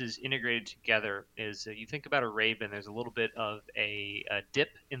this is integrated together is you think about a Raven, there's a little bit of a dip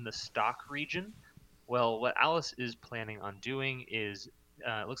in the stock region. Well, what Alice is planning on doing is,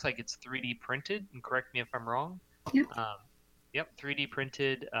 it looks like it's 3D printed, and correct me if I'm wrong. Yep. Yep, 3D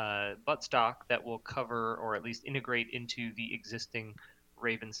printed buttstock that will cover or at least integrate into the existing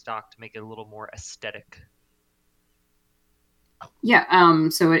Raven stock to make it a little more aesthetic. Yeah,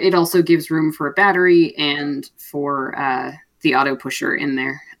 so it also gives room for a battery and for the auto pusher in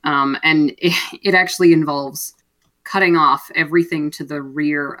there. And it actually involves cutting off everything to the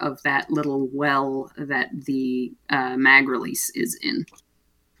rear of that little well that the mag release is in.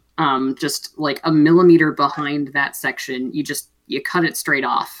 Just like a millimeter behind that section, you cut it straight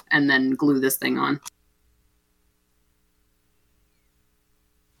off and then glue this thing on.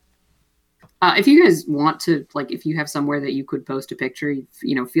 If you guys want to, like, if you have somewhere that you could post a picture,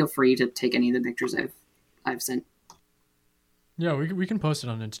 feel free to take any of the pictures I've sent. Yeah, we can post it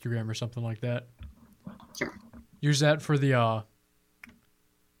on Instagram or something like that. Sure. Use that for the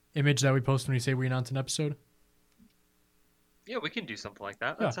image that we post when we say we announce an episode. Yeah, we can do something like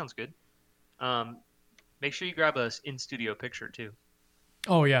that. Yeah. That sounds good. Make sure you grab a in-studio picture, too.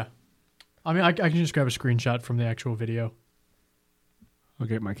 Oh, yeah. I mean, I can just grab a screenshot from the actual video. I'll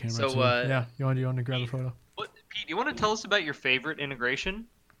get my camera. So, too. Yeah, you want to grab a photo? Pete, you want to tell us about your favorite integration?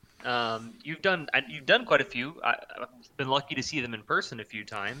 You've done quite a few. I've been lucky to see them in person a few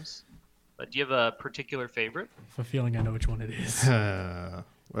times. But do you have a particular favorite? I have a feeling I know which one it is.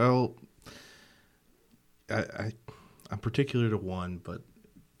 Well, I'm particular to one, but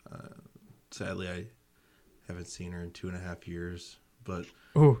sadly I haven't seen her in 2.5 years. But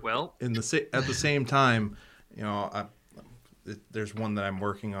well, at the same time, there's one that I'm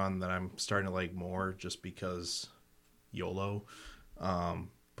working on that I'm starting to like more, just because YOLO.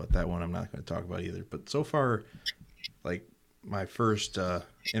 But that one I'm not going to talk about either. But so far, like, my first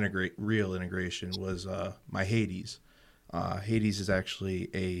real integration was my Hades. Hades is actually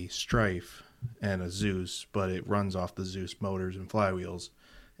a Strife and a Zeus, but it runs off the Zeus motors and flywheels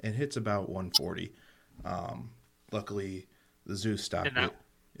and hits about 140. Luckily, the Zeus stock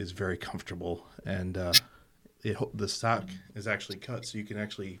is very comfortable, and the stock is actually cut, so you can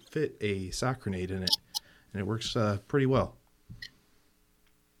actually fit a sock grenade in it, and it works pretty well.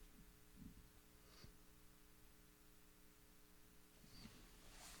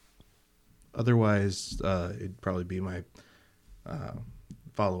 Otherwise, it'd probably be my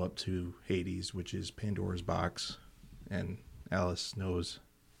follow-up to Hades, which is Pandora's Box. And Alice knows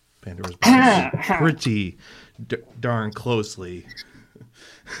Pandora's Box pretty darn closely.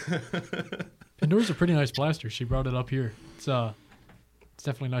 Pandora's a pretty nice blaster. She brought it up here. It's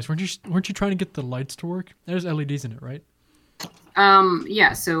definitely nice. Weren't you trying to get the lights to work? There's LEDs in it, right?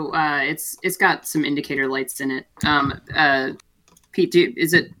 Yeah. So it's got some indicator lights in it. Pete, do you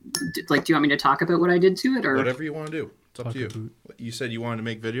want me to talk about what I did to it, or Whatever you want to do. It's up Talk to you. about- You said you wanted to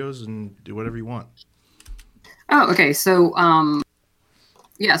make videos and do whatever you want. Oh, okay. So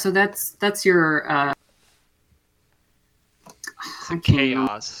yeah. So that's your It's a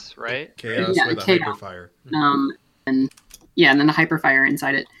chaos, right? Chaos Yeah, with a chaos. hyperfire. and yeah, and then the hyperfire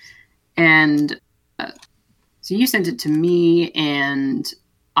inside it, and so you sent it to me, and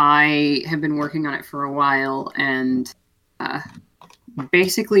I have been working on it for a while, and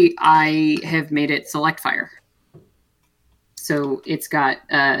basically I have made it select fire. So it's got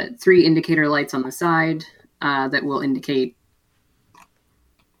 3 indicator lights on the side that will indicate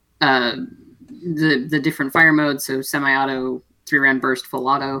the different fire modes. So semi-auto, 3-round burst, full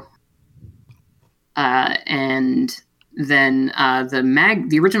auto, and then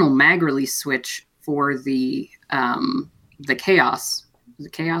the original mag release switch for the chaos. Was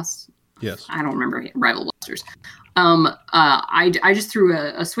it chaos? Yes. I don't remember Rival Blasters. I just threw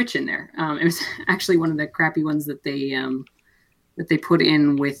a switch in there. It was actually one of the crappy ones that they put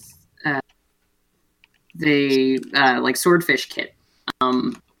in with the like swordfish kit.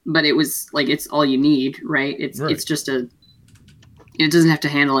 But it was like, it's all you need, right? It's just it doesn't have to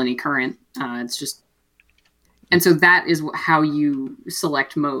handle any current. It's just, and so that is how you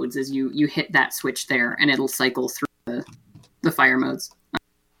select modes, is you hit that switch there and it'll cycle through the fire modes.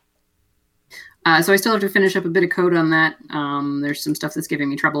 So I still have to finish up a bit of code on that. There's some stuff that's giving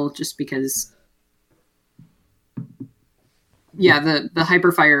me trouble just because, yeah, the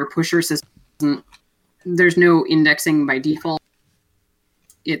Hyperfire pusher system, there's no indexing by default.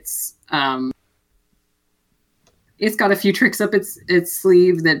 It's got a few tricks up its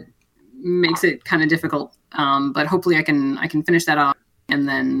sleeve that makes it kind of difficult. But hopefully I can finish that off and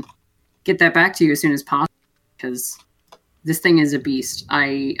then get that back to you as soon as possible, because this thing is a beast.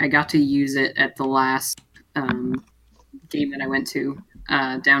 I got to use it at the last game that I went to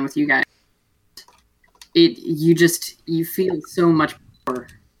down with you guys. You feel so much more.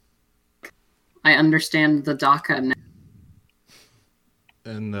 I understand the DACA now.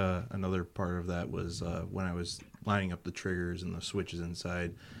 And another part of that was when I was lining up the triggers and the switches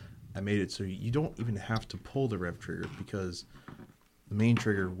inside, I made it so you don't even have to pull the rev trigger, because the main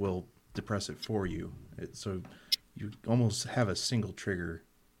trigger will depress it for you. So you almost have a single trigger,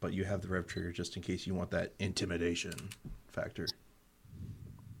 but you have the rev trigger just in case you want that intimidation factor.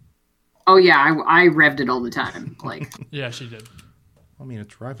 Oh yeah, I revved it all the time. Like, Yeah, she did. I mean,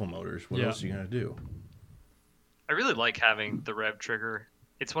 it's Rival Motors. What Yeah. else are you gonna do? I really like having the rev trigger.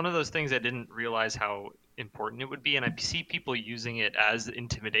 It's one of those things I didn't realize how important it would be, and I see people using it as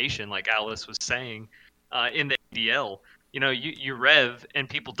intimidation, like Alice was saying, in the ADL. You know, you rev and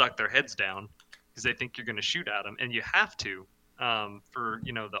people duck their heads down because they think you're going to shoot at them, and you have to for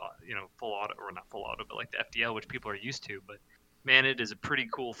the full auto, or not full auto, but like the FDL, which people are used to. But man, it is a pretty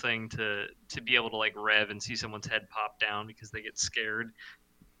cool thing to be able to like rev and see someone's head pop down because they get scared.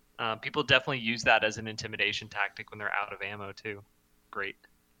 People definitely use that as an intimidation tactic when they're out of ammo too. Great.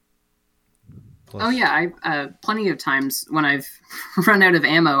 Plus, oh yeah, I plenty of times when I've run out of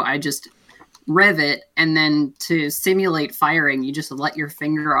ammo, I just rev it, and then to simulate firing, you just let your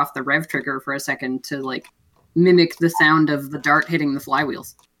finger off the rev trigger for a second to like mimic the sound of the dart hitting the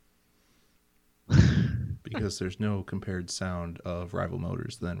flywheels. because there's no compared sound of Rival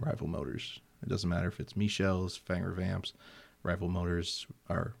Motors than Rival Motors. It doesn't matter if it's Michel's, Fanger Vamps. Rival Motors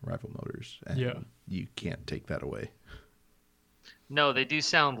are Rival Motors, and Yeah. you can't take that away. No, they do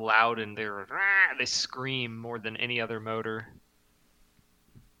sound loud, and they scream more than any other motor.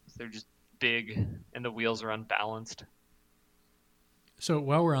 They're just big, and the wheels are unbalanced. So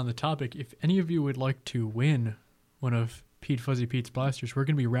while we're on the topic, if any of you would like to win one of Fuzzy Pete's blasters, we're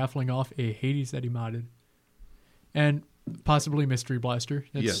going to be raffling off a Hades that he modded, and possibly Mystery Blaster.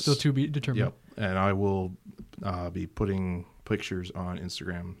 That's Yes. still to be determined. Yep, and I will be putting pictures on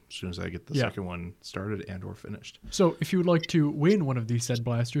Instagram as soon as I get the second one started and or finished. So if you would like to win one of these said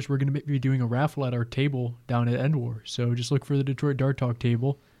blasters, we're going to be doing a raffle at our table down at End War. So just look for the Detroit Dart Talk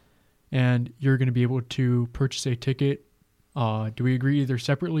table, and you're going to be able to purchase a ticket. Do we agree either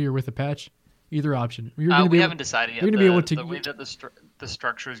separately or with a patch? Either option. We haven't decided yet. You're going to be able to. The way that the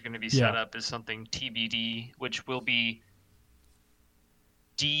structure is going to be set up is something TBD, which will be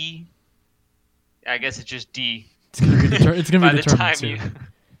D. I guess it's just D. It's going to be by the determined time soon.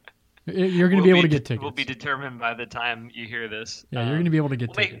 You're going to be able to get tickets. Will be determined by the time you hear this. Yeah, you're going to be able to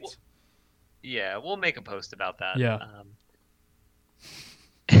get tickets. We'll make a post about that. Yeah.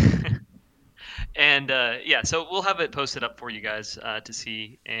 And so we'll have it posted up for you guys to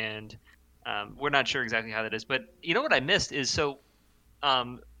see. And We're not sure exactly how that is, but you know what I missed is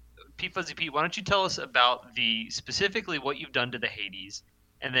Pete Fuzzy Pete, why don't you tell us about specifically what you've done to the Hades,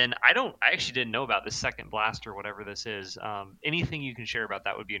 and then I actually didn't know about this second blast or whatever this is. Anything you can share about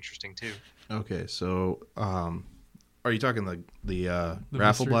that would be interesting too. Okay, so are you talking the The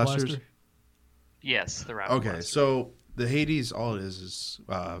raffle mystery blasters? blaster? Yes, the raffle Okay, blaster. so the Hades, all it is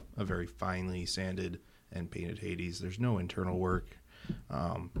a very finely sanded and painted Hades. There's no internal work.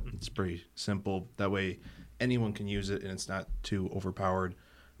 It's pretty simple. That way, anyone can use it, and it's not too overpowered.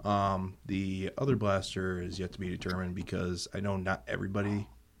 The other blaster is yet to be determined because I know not everybody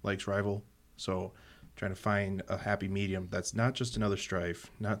likes Rival. So trying to find a happy medium that's not just another Strife,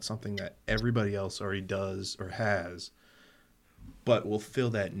 not something that everybody else already does or has, but will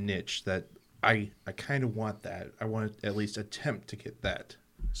fill that niche that I kind of want that. I want to at least attempt to get that.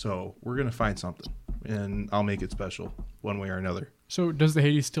 So we're going to find something, and I'll make it special one way or another. So does the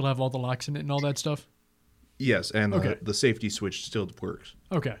Hades still have all the locks in it and all that stuff? Yes, and Okay. the safety switch still works.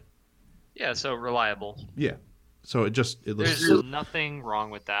 Okay. Yeah, so reliable. Yeah. So it looks There's nothing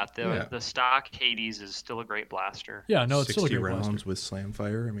wrong with that. Yeah. The stock Hades is still a great blaster. Yeah, no, it's still a 60 great rounds blaster. with slam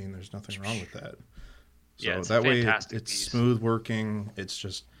fire. I mean, there's nothing wrong with that. So Yeah, it's a that way fantastic it's piece. smooth working. It's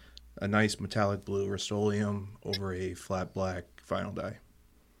just a nice metallic blue Rust-Oleum over a flat black vinyl die.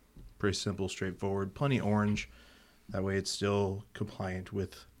 Pretty simple, straightforward. Plenty orange. That way it's still compliant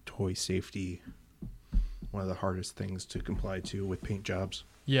with toy safety. One of the hardest things to comply to with paint jobs.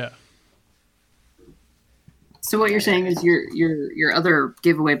 Yeah. So what you're saying is your other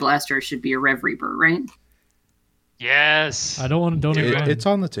giveaway blaster should be a Rev Reaper, right? Yes. I don't want to donate mine. It's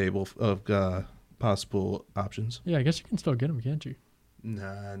on the table of possible options. Yeah, I guess you can still get them, can't you?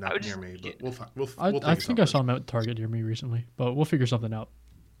 Nah, I not would near just me, but get- we'll find. We'll I think think I something. saw them at Target near me recently, but we'll figure something out.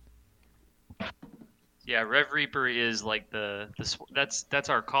 Yeah, Rev Reaper is like that's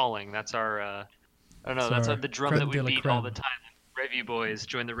our calling. That's our I don't know. That's our the drum creme that we de la beat all the creme. time. Revy boys,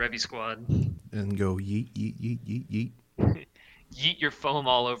 join the Revy squad. And go yeet, yeet, yeet, yeet, yeet. Yeet your foam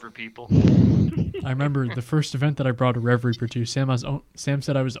all over people. I remember the first event that I brought a Rev Reaper to. Sam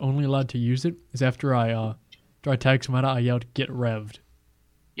said I was only allowed to use it is after I tagged someone out. I yelled, "Get revved!"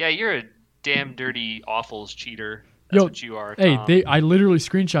 Yeah, you're a damn dirty awfuls cheater. That's Yo, what you are. Hey, Tom. I literally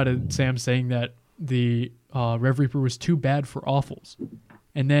screenshotted Sam saying that the Rev Reaper was too bad for awfuls,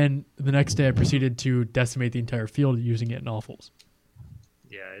 and then the next day I proceeded to decimate the entire field using it in awfuls.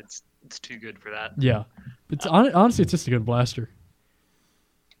 Yeah, it's too good for that. Yeah, it's honestly it's just a good blaster.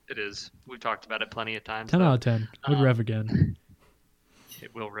 It is. We've talked about it plenty of times. 10 though. out of 10. Would rev again.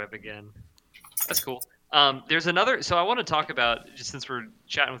 It will rev again. That's cool. There's another. So I want to talk about, just since we're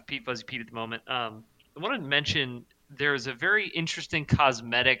chatting with Pete Fuzzy Pete at the moment. I want to mention there's a very interesting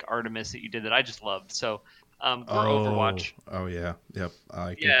cosmetic Artemis that you did that I just loved. So we're Overwatch. Oh yeah, yep.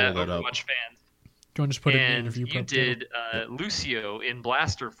 I can Yeah, pull that up. Overwatch fans. Do you want to just put it in the And interview you prep did Lucio in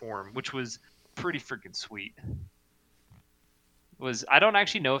blaster form, which was pretty freaking sweet. I don't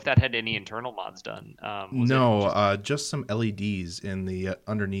actually know if that had any internal mods done. Was it No, just some LEDs in the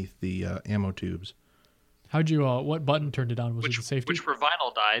underneath the ammo tubes. How'd you what button turned it on? Was it the safety? which were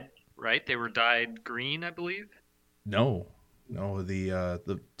vinyl dyed, right? They were dyed green, I believe. No,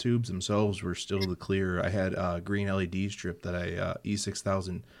 the tubes themselves were still the clear. I had green LED strip that I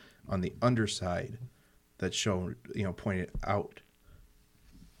E6000 on the underside that showed, pointed out.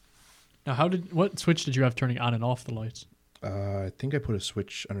 Now what switch did you have turning on and off the lights? I think I put a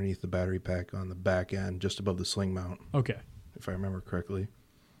switch underneath the battery pack on the back end, just above the sling mount, Okay. if I remember correctly.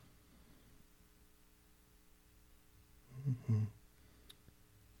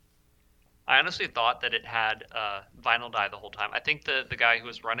 I honestly thought that it had vinyl dye the whole time. I think the guy who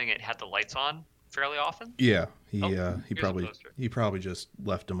was running it had the lights on fairly often. Yeah, he here's a probably just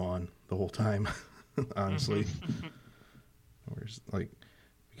left them on the whole time, honestly.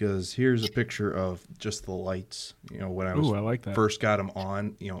 Because here's a picture of just the lights. When I Ooh, I like that. first got them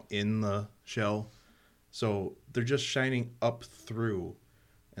on, in the shell, so they're just shining up through,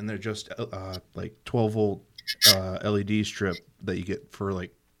 and they're just like 12-volt LED strip that you get for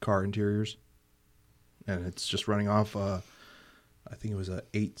like car interiors, and it's just running off. I think it was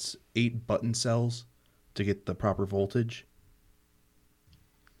eight button cells to get the proper voltage.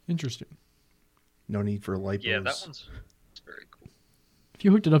 Interesting. No need for lipos. Yeah, that one's very cool. If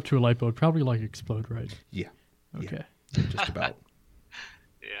you hooked it up to a lipo, it'd probably like explode, right? Yeah, Okay. just about.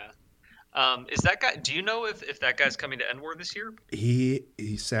 Yeah. Is that guy? Do you know if that guy's coming to Endwar this year? He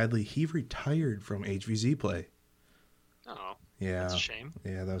sadly retired from HVZ play. Oh, Yeah, that's a shame.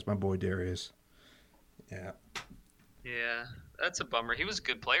 yeah, that was my boy Darius. Yeah, Yeah, that's a bummer. He was a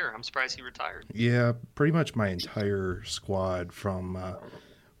good player. I'm surprised he retired. yeah, pretty much my entire squad from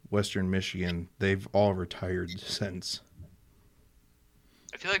Western Michigan, they've all retired since.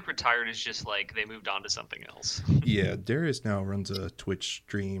 I feel like retired is just like they moved on to something else. Yeah, Darius now runs a Twitch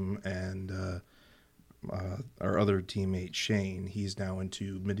stream, and our other teammate Shane, he's now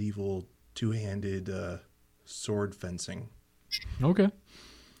into medieval two-handed sword fencing, Okay.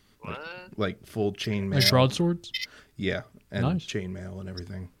 What? like full chainmail. Like broadswords? Yeah, and Nice. chainmail and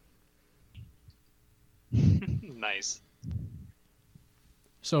everything. Nice.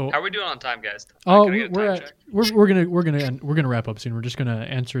 So How are we doing on time, guys? Oh, Can I get a we're time at, check? we're gonna wrap up soon. We're just gonna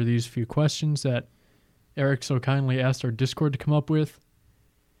answer these few questions that Eric so kindly asked our Discord to come up with.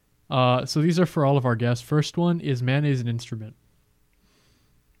 So these are for all of our guests. First one is mayonnaise an instrument?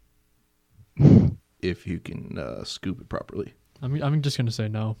 If you can scoop it properly. I'm just gonna say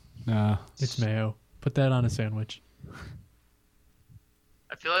no. Nah. It's mayo. Put that on a sandwich.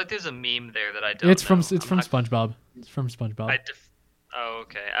 I feel like there's a meme there that I don't. It's from know. I'm not- SpongeBob. It's from SpongeBob. Oh,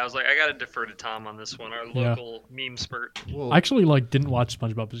 okay. I was like, I gotta defer to Tom on this one. Our Yeah. local meme spurt. Well, I actually didn't watch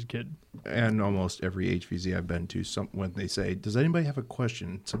SpongeBob as a kid. and almost every HVZ I've been to, when they say, "Does anybody have a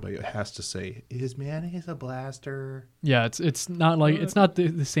question?" somebody has to say, "Is mayonnaise a blaster?" Yeah, it's not like it's not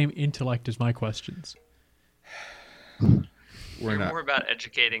the same intellect as my questions. We're You're not. more about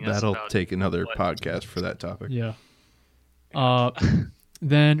educating us That'll about take another what- podcast for that topic. Yeah.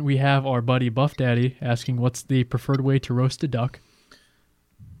 Then we have our buddy Buff Daddy asking, "What's the preferred way to roast a duck?"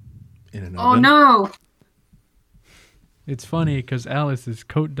 In an Oh oven. no! It's funny because Alice is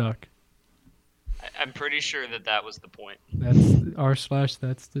coat duck. I'm pretty sure that was the point. That's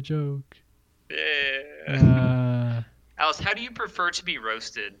r/that's the joke. Yeah. Alice, how do you prefer to be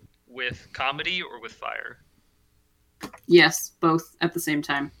roasted? With comedy or with fire? Yes, both at the same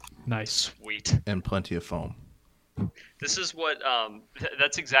time. Nice. Sweet. And plenty of foam. This is what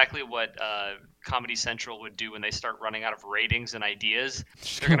that's exactly what Comedy Central would do when they start running out of ratings and ideas.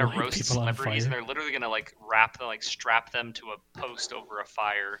 Just They're gonna light roast people on celebrities, and fire. they're literally gonna strap them to a post over a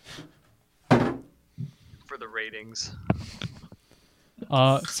fire for the ratings.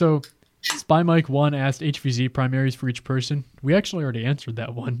 So Spy Mike 1 asked HVZ primaries for each person. We actually already answered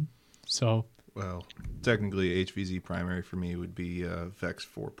that one. So Well, technically, HVZ primary for me would be Vex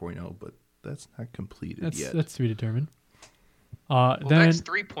 4.0, but that's not completed yet. that's to be determined. Well, Then Vex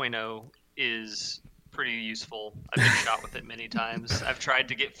 3.0 is pretty useful. I've been shot with it many times. I've tried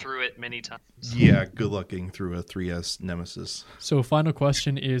to get through it many times. Yeah, good luck getting through a 3S Nemesis. so final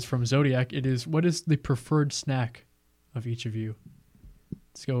question is from Zodiac. It is, what is the preferred snack of each of you?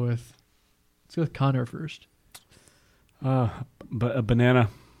 Let's go with Connor first. But a banana.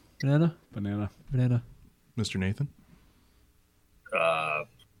 Banana? Banana. Banana. Mr. Nathan?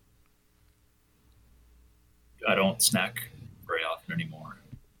 I don't snack very often anymore.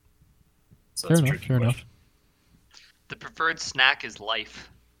 So Fair that's a enough, tricky fair enough. question. The preferred snack is life.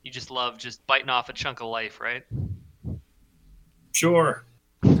 You just love just biting off a chunk of life, right? Sure.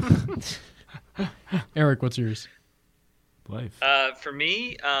 Eric, what's yours? Life. For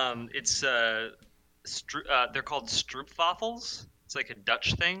me, it's they're called stroopwafels. It's like a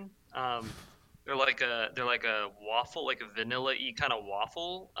Dutch thing. They're like a waffle, like a vanilla-y kind of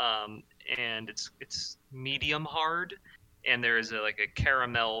waffle, and it's medium hard, and there is a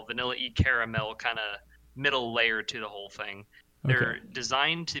vanilla-y caramel kind of middle layer to the whole thing. They're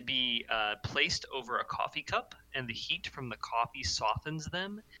designed to be placed over a coffee cup, and the heat from the coffee softens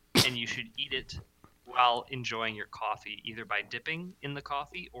them, and you should eat it while enjoying your coffee, either by dipping in the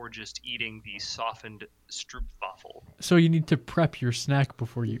coffee or just eating the softened stroopwafel. So you need to prep your snack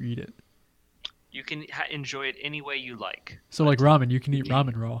before you eat it. You can enjoy it any way you like. So like ramen, you can eat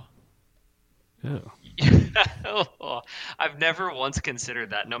ramen raw. Ew. I've never once considered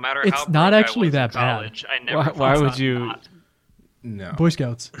that. No matter It's how not broke I actually was in that bad. college, I never Why once would thought you? not. No. Boy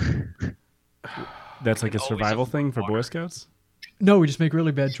Scouts. That's like a always survival avoid thing for water. Boy Scouts. No, we just make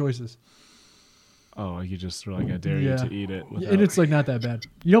really bad choices. Oh, you just were like, I dare Yeah. you to eat it. Yeah, Without... and it's like not that bad.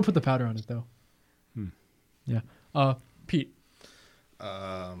 You don't put the powder on it though. Yeah. Pete.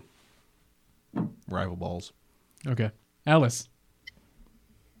 Rival balls. Okay. Alice.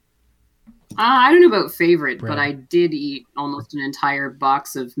 I don't know about favorite, Brad. but I did eat almost an entire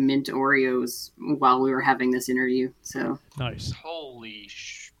box of mint Oreos while we were having this interview. So Nice. Holy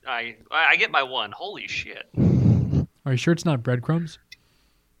I get my one. Holy shit. Are you sure it's not breadcrumbs?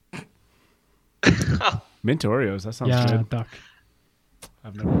 Mint Oreos. That sounds Yeah, good. duck.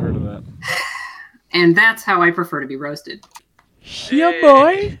 I've never heard of that. and that's how I prefer to be roasted. Yeah,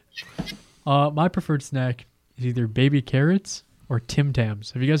 boy. My preferred snack is either baby carrots or Tim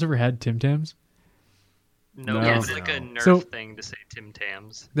Tams. Have you guys ever had Tim Tams? No, No. it's like a Nerf So- thing to say Tim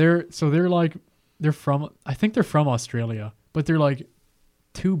Tams. They're from I think they're from Australia, but they're like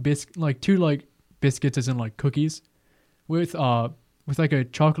two biscuits as in like cookies with like a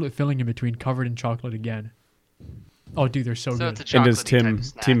chocolate filling in between covered in chocolate again. Oh, dude, they're so good. And does Tim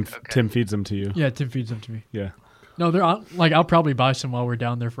Tim feeds them to you? Yeah, Tim feeds them to me. Yeah. No, they're I'll probably buy some while we're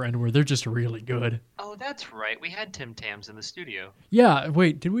down there for Endward. They're just really good. Oh, that's right. We had Tim Tams in the studio. Yeah,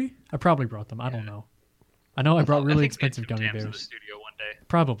 wait, did we? I probably brought them. I don't know. I know I brought really think we had expensive Tim gummy Tams in the bears. studio one day.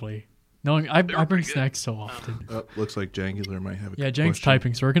 Probably. Knowing I They were bring pretty good. snacks so often. Looks like Jangular might have a Yeah, Jang's question.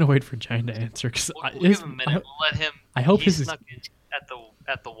 typing, so we're gonna wait for Jang to answer. Cause We'll give him a minute. We'll let him. I hope he his is. snuck in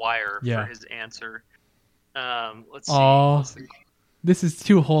at the wire Yeah. for his answer. Let's see. Aw. What's the- This is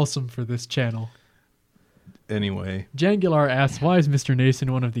too wholesome for this channel. Anyway, Jangular asks, why is Mr.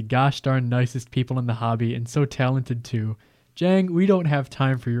 Nason one of the gosh darn nicest people in the hobby and so talented too? Jang, we don't have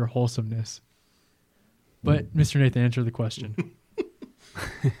time for your wholesomeness. But Mr. Nathan, answer the question.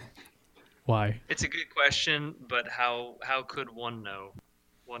 Why? It's a good question, but how could one know?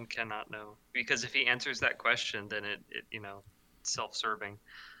 One cannot know, because if he answers that question, then it self-serving.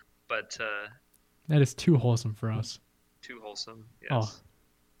 But That is too wholesome for us. too wholesome. Yes. Oh.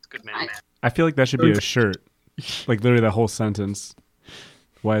 It's good man. I feel like that should be a shirt. Like literally that whole sentence.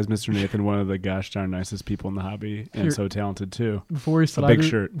 Why is Mr. Nathan one of the gosh darn nicest people in the hobby and Here. so talented too? Before we big slather,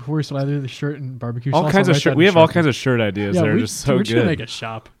 shirt. Before we slather the shirt and barbecue All sauce, kinds I'll of write shirt. that We in have all Sharpie. kinds of shirt ideas that are just so we're just gonna good. make a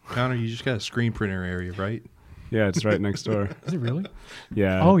shop. Connor, you just got a screen printer area, right? Yeah, it's right next door. Is it really?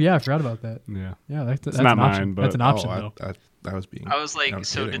 Yeah. Oh yeah, I forgot about that. Yeah. Yeah, that's not an option. mine, but- That's an option Oh, though. I was being. I was like, I'm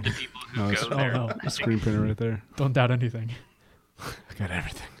so kidding. did the people who No, go it's- there. oh, no. A screen printer right there. Don't doubt anything. I got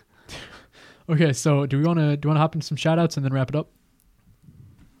everything. Okay, so do you want to hop into some shout outs and then wrap it up?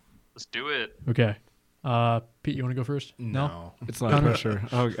 Let's do it. Okay. Pete, you want to go first? No. It's a lot of pressure.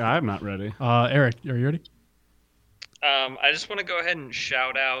 Oh, I'm not ready. Eric, are you ready? I just want to go ahead and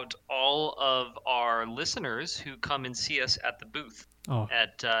shout out all of our listeners who come and see us at the booth Oh,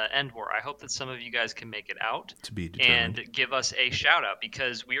 at Endwar. I hope that some of you guys can make it out To be determined. and give us a shout out,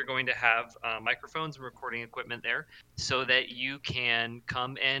 because we are going to have microphones and recording equipment there so that you can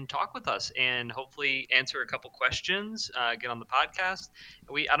come and talk with us and hopefully answer a couple questions, get on the podcast.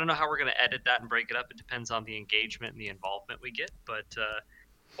 I don't know how we're going to edit that and break it up. It depends on the engagement and the involvement we get, but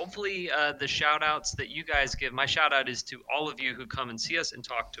hopefully the shout outs that you guys give, my shout out is to all of you who come and see us and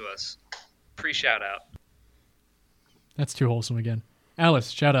talk to us. Pre-shout out. that's too wholesome again. Alice,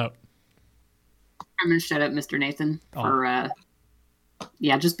 shout out. I'm gonna shut up Mr. Nathan Oh. for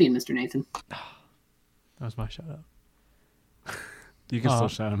just being Mr. Nathan. That was my shout out. You can still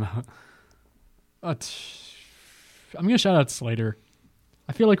shout him out. I'm gonna shout out Slater.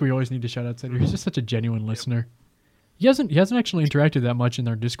 I feel like we always need to shout out Slater. He's just such a genuine listener. He hasn't actually interacted that much in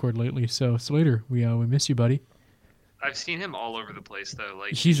our Discord lately. So Slater, we miss you, buddy. I've seen him all over the place though.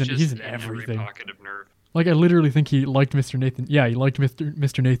 Like He's in just everything. Every pocket of nerve. Like I literally think he liked Mr. Nathan. Yeah, he liked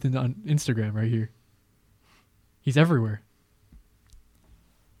Mr. Nathan on Instagram right here. He's everywhere.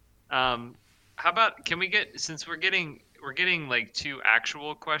 How about, can we get, since we're getting like 2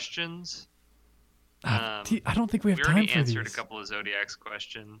 actual questions? I don't think we have We time already for answered these. a couple of Zodiac's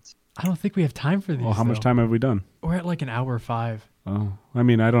questions. I don't think we have time for these. Well, how much though. time have we done? We're at like an hour 5. Oh, I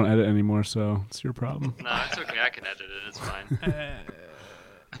mean, I don't edit anymore, so it's your problem. No, it's okay. I can edit it. It's fine.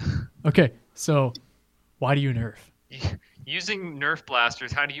 Okay, so why do you nerf? Using Nerf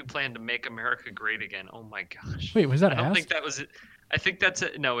blasters, how do you plan to make America great again? Oh my gosh. Wait, was that I don't asked? think that was it. I think that's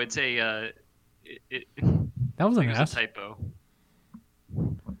a, no, it's a, That was I an think it was ass. a typo. I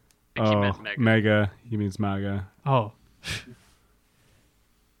think he Oh, meant mega. mega. He means MAGA. Oh,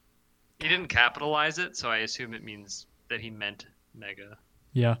 He didn't capitalize it, so I assume it means that he meant mega.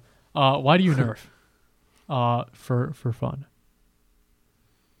 yeah. Why do you nerf? For fun.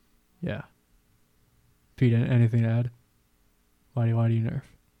 Yeah. Pete, anything to add? Why do you nerf?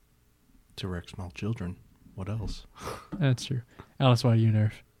 To wreck small children. What else? That's true. Alice, why do you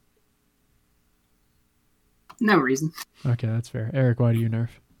nerf? No reason. Okay, that's fair. Eric, why do you nerf?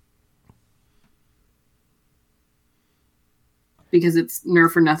 Because it's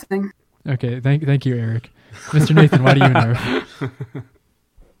nerf or nothing. Okay, thank you, Eric. Mr. Nathan, why do you nerf?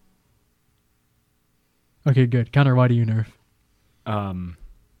 Okay, good. Connor, why do you nerf?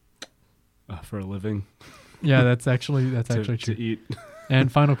 For a living. Yeah, that's actually to true. eat.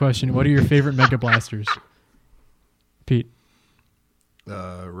 And final question: what are your favorite Mega Blasters? Pete,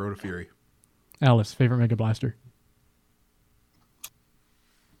 Rotofury. Alice, favorite Mega Blaster?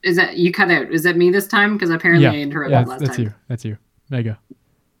 Is that you cut out? Is that me this time? Because apparently I interrupted last that's time. you. That's you. Mega.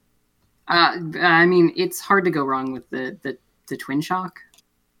 I mean, it's hard to go wrong with the Twin Shock.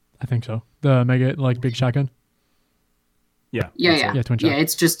 I think so. The Mega, like big shotgun. Yeah. Yeah. Yeah, Twin Shock. Yeah,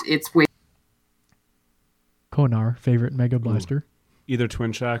 it's way. Konar, favorite Mega Blaster. either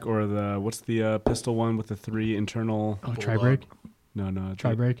Twin Shock or what's the pistol one with the 3 internal? Oh, Tri-Break? No.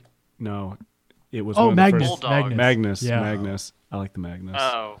 Tri-Break? No, it was Oh, one of the Magnus. first- Bulldog. Magnus. Magnus. I like the Magnus.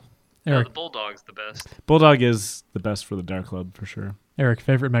 Oh, no, Eric, the Bulldog's the best. Bulldog is the best for the Dark Club for sure. Eric,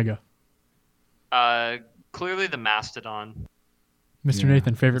 favorite Mega. Clearly the Mastodon. Mr. Yeah,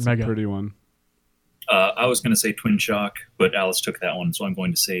 Nathan, favorite it's a Mega. pretty one. I was going to say Twin Shock, but Alice took that one, so I'm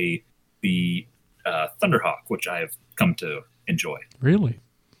going to say the Thunderhawk, which I have come to enjoy Really?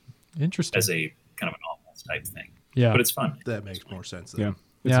 Interesting. as a kind of an almost type thing. Yeah. But it's fun. That makes more sense. Yeah. Then.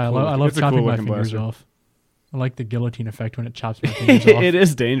 It's a I cool love looking- it's a chopping cool my looking fingers blaster. off. I like the guillotine effect when it chops my fingers off. It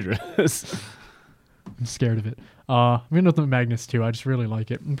is dangerous. I'm scared of it. I'm gonna with the Magnus too. I just really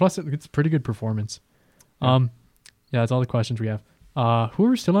like it, and plus it's pretty good performance. Yeah, that's all the questions we have. Who are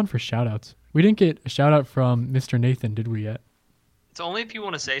we still on for shoutouts? We didn't get a shout out from Mr. Nathan, did we yet? It's only if you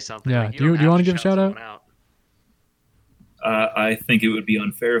want to say something. Yeah, Like, do you don't have wanna to give a shout out? someone out? I think it would be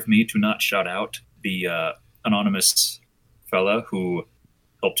unfair of me to not shout out the anonymous fella who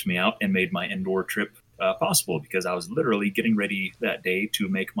helped me out and made my indoor trip possible, because I was literally getting ready that day to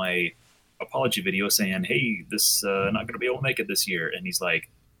make my apology video saying, hey, this not going to be able to make it this year. And he's like,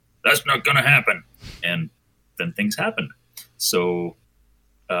 that's not going to happen. And then things happened. So,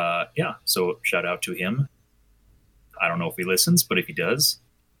 so shout out to him. I don't know if he listens, but if he does,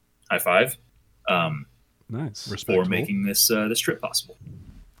 high five. Nice. For Respectable. making this this trip possible.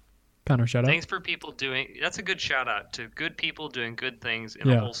 Connor, shout out. Thanks for people doing. That's a good shout out to good people doing good things in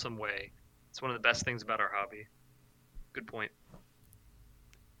Yeah. a wholesome way. It's one of the best things about our hobby. Good point.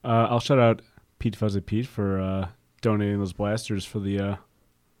 I'll shout out Pete Fuzzy Pete for donating those blasters for the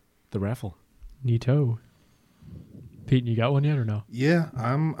raffle. Neato. Pete, you got one yet or no? Yeah,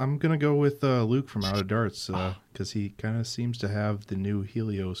 I'm gonna go with Luke from Out of Darts because he kind of seems to have the new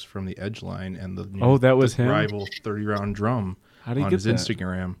Helios from the Edge line and the new, That was the him? rival 30-round drum How do you on get his that?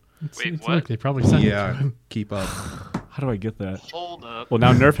 Instagram. Wait, It's what? like they probably sent it to Yeah, him. keep up. How do I get that? Hold up. Well,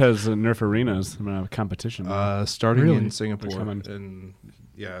 now Nerf has Nerf arenas. I'm gonna have a competition. now. Starting Really? in They're Singapore, coming. and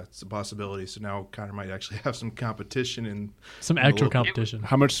yeah, it's a possibility. So now Connor might actually have some competition. And Some a actual little- competition.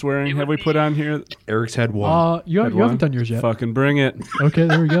 How much swearing it have would we put be- on here? Eric's had one. You Had haven't one? done yours yet. Fucking bring it. Okay,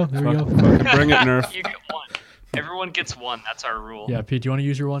 there we go. There we go. Fucking bring it, Nerf. You get one. Everyone gets one. That's our rule. Yeah, Pete, do you want to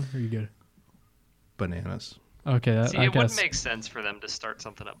use your one? Or are you good? Bananas. Okay, See, I it guess. wouldn't make sense for them to start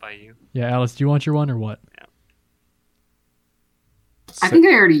something up by you. Yeah, Alice, do you want your one or what? I think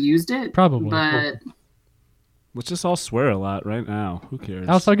I already used it. Probably. But Let's just all swear a lot right now. Who cares?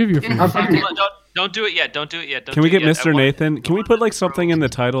 Alice, I'll give you a few. I'll find it. Don't do it yet. Don't do it yet. Don't Can we do it get yet. Mr. Nathan? Can we put like something in the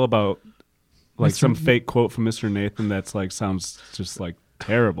title about like Mr. some fake quote from Mr. Nathan that's like sounds just like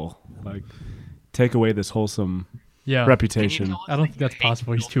terrible? Like take away this wholesome Yeah. reputation. I don't think that's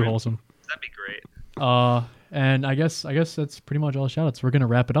possible. He's too wholesome. That'd be great. And I guess that's pretty much all the shoutouts. We're gonna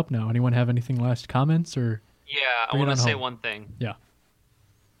wrap it up now. Anyone have anything last comments or? Yeah, I Bring it want to on say home. one thing. Yeah.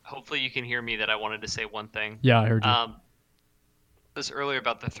 Hopefully you can hear me that I wanted to say one thing. Yeah, I heard you. This earlier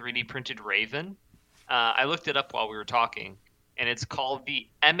about the 3D printed Raven. I looked it up while we were talking, and it's called the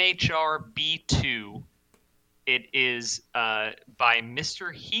MHR B2. It is by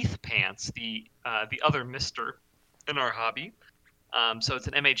Mr. Heath Pants, the other Mr. in our hobby. So it's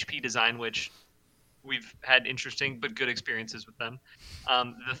an MHP design, which we've had interesting but good experiences with them.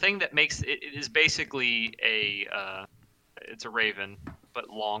 The thing that makes it is basically it's a Raven, but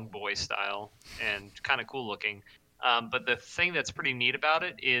long boy style and kind of cool looking. But the thing that's pretty neat about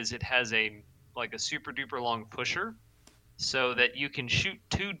it is it has a super duper long pusher, so that you can shoot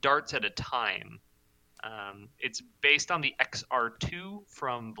 2 darts at a time. It's based on the XR2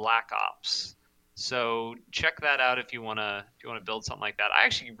 from Black Ops. So check that out if you wanna build something like that. I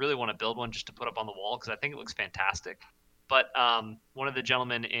actually really want to build one just to put up on the wall because I think it looks fantastic. But one of the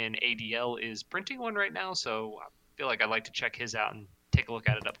gentlemen in ADL is printing one right now, so I feel like I'd like to check his out and take a look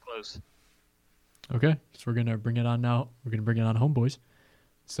at it up close. Okay, so we're gonna bring it on now. We're gonna bring it on home, boys.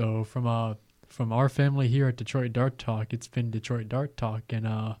 So from our family here at Detroit Dart Talk, it's been Detroit Dart Talk and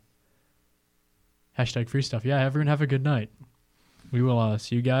hashtag free stuff. Yeah, everyone have a good night. We will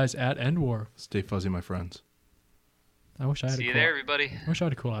see you guys at End War. Stay fuzzy, my friends. I wish I had See a you cool, there, everybody. I wish I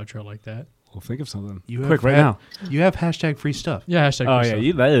had a cool outro like that. We'll think of something. You Quick, have right had- now. You have hashtag free stuff. Yeah, hashtag Oh free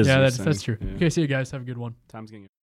yeah, stuff. that is. Yeah, just that's saying. true. Yeah. Okay, see you guys. Have a good one. Time's getting.